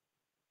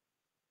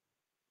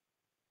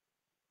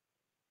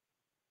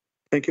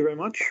 Thank you very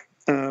much.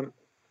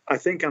 I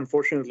think,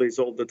 unfortunately, it's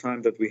all the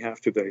time that we have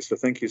today. So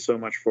thank you so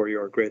much for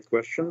your great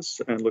questions,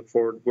 and look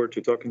forward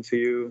to talking to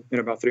you in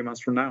about 3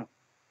 months from now.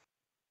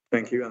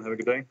 Thank you, and have a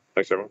good day.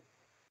 Thanks, everyone.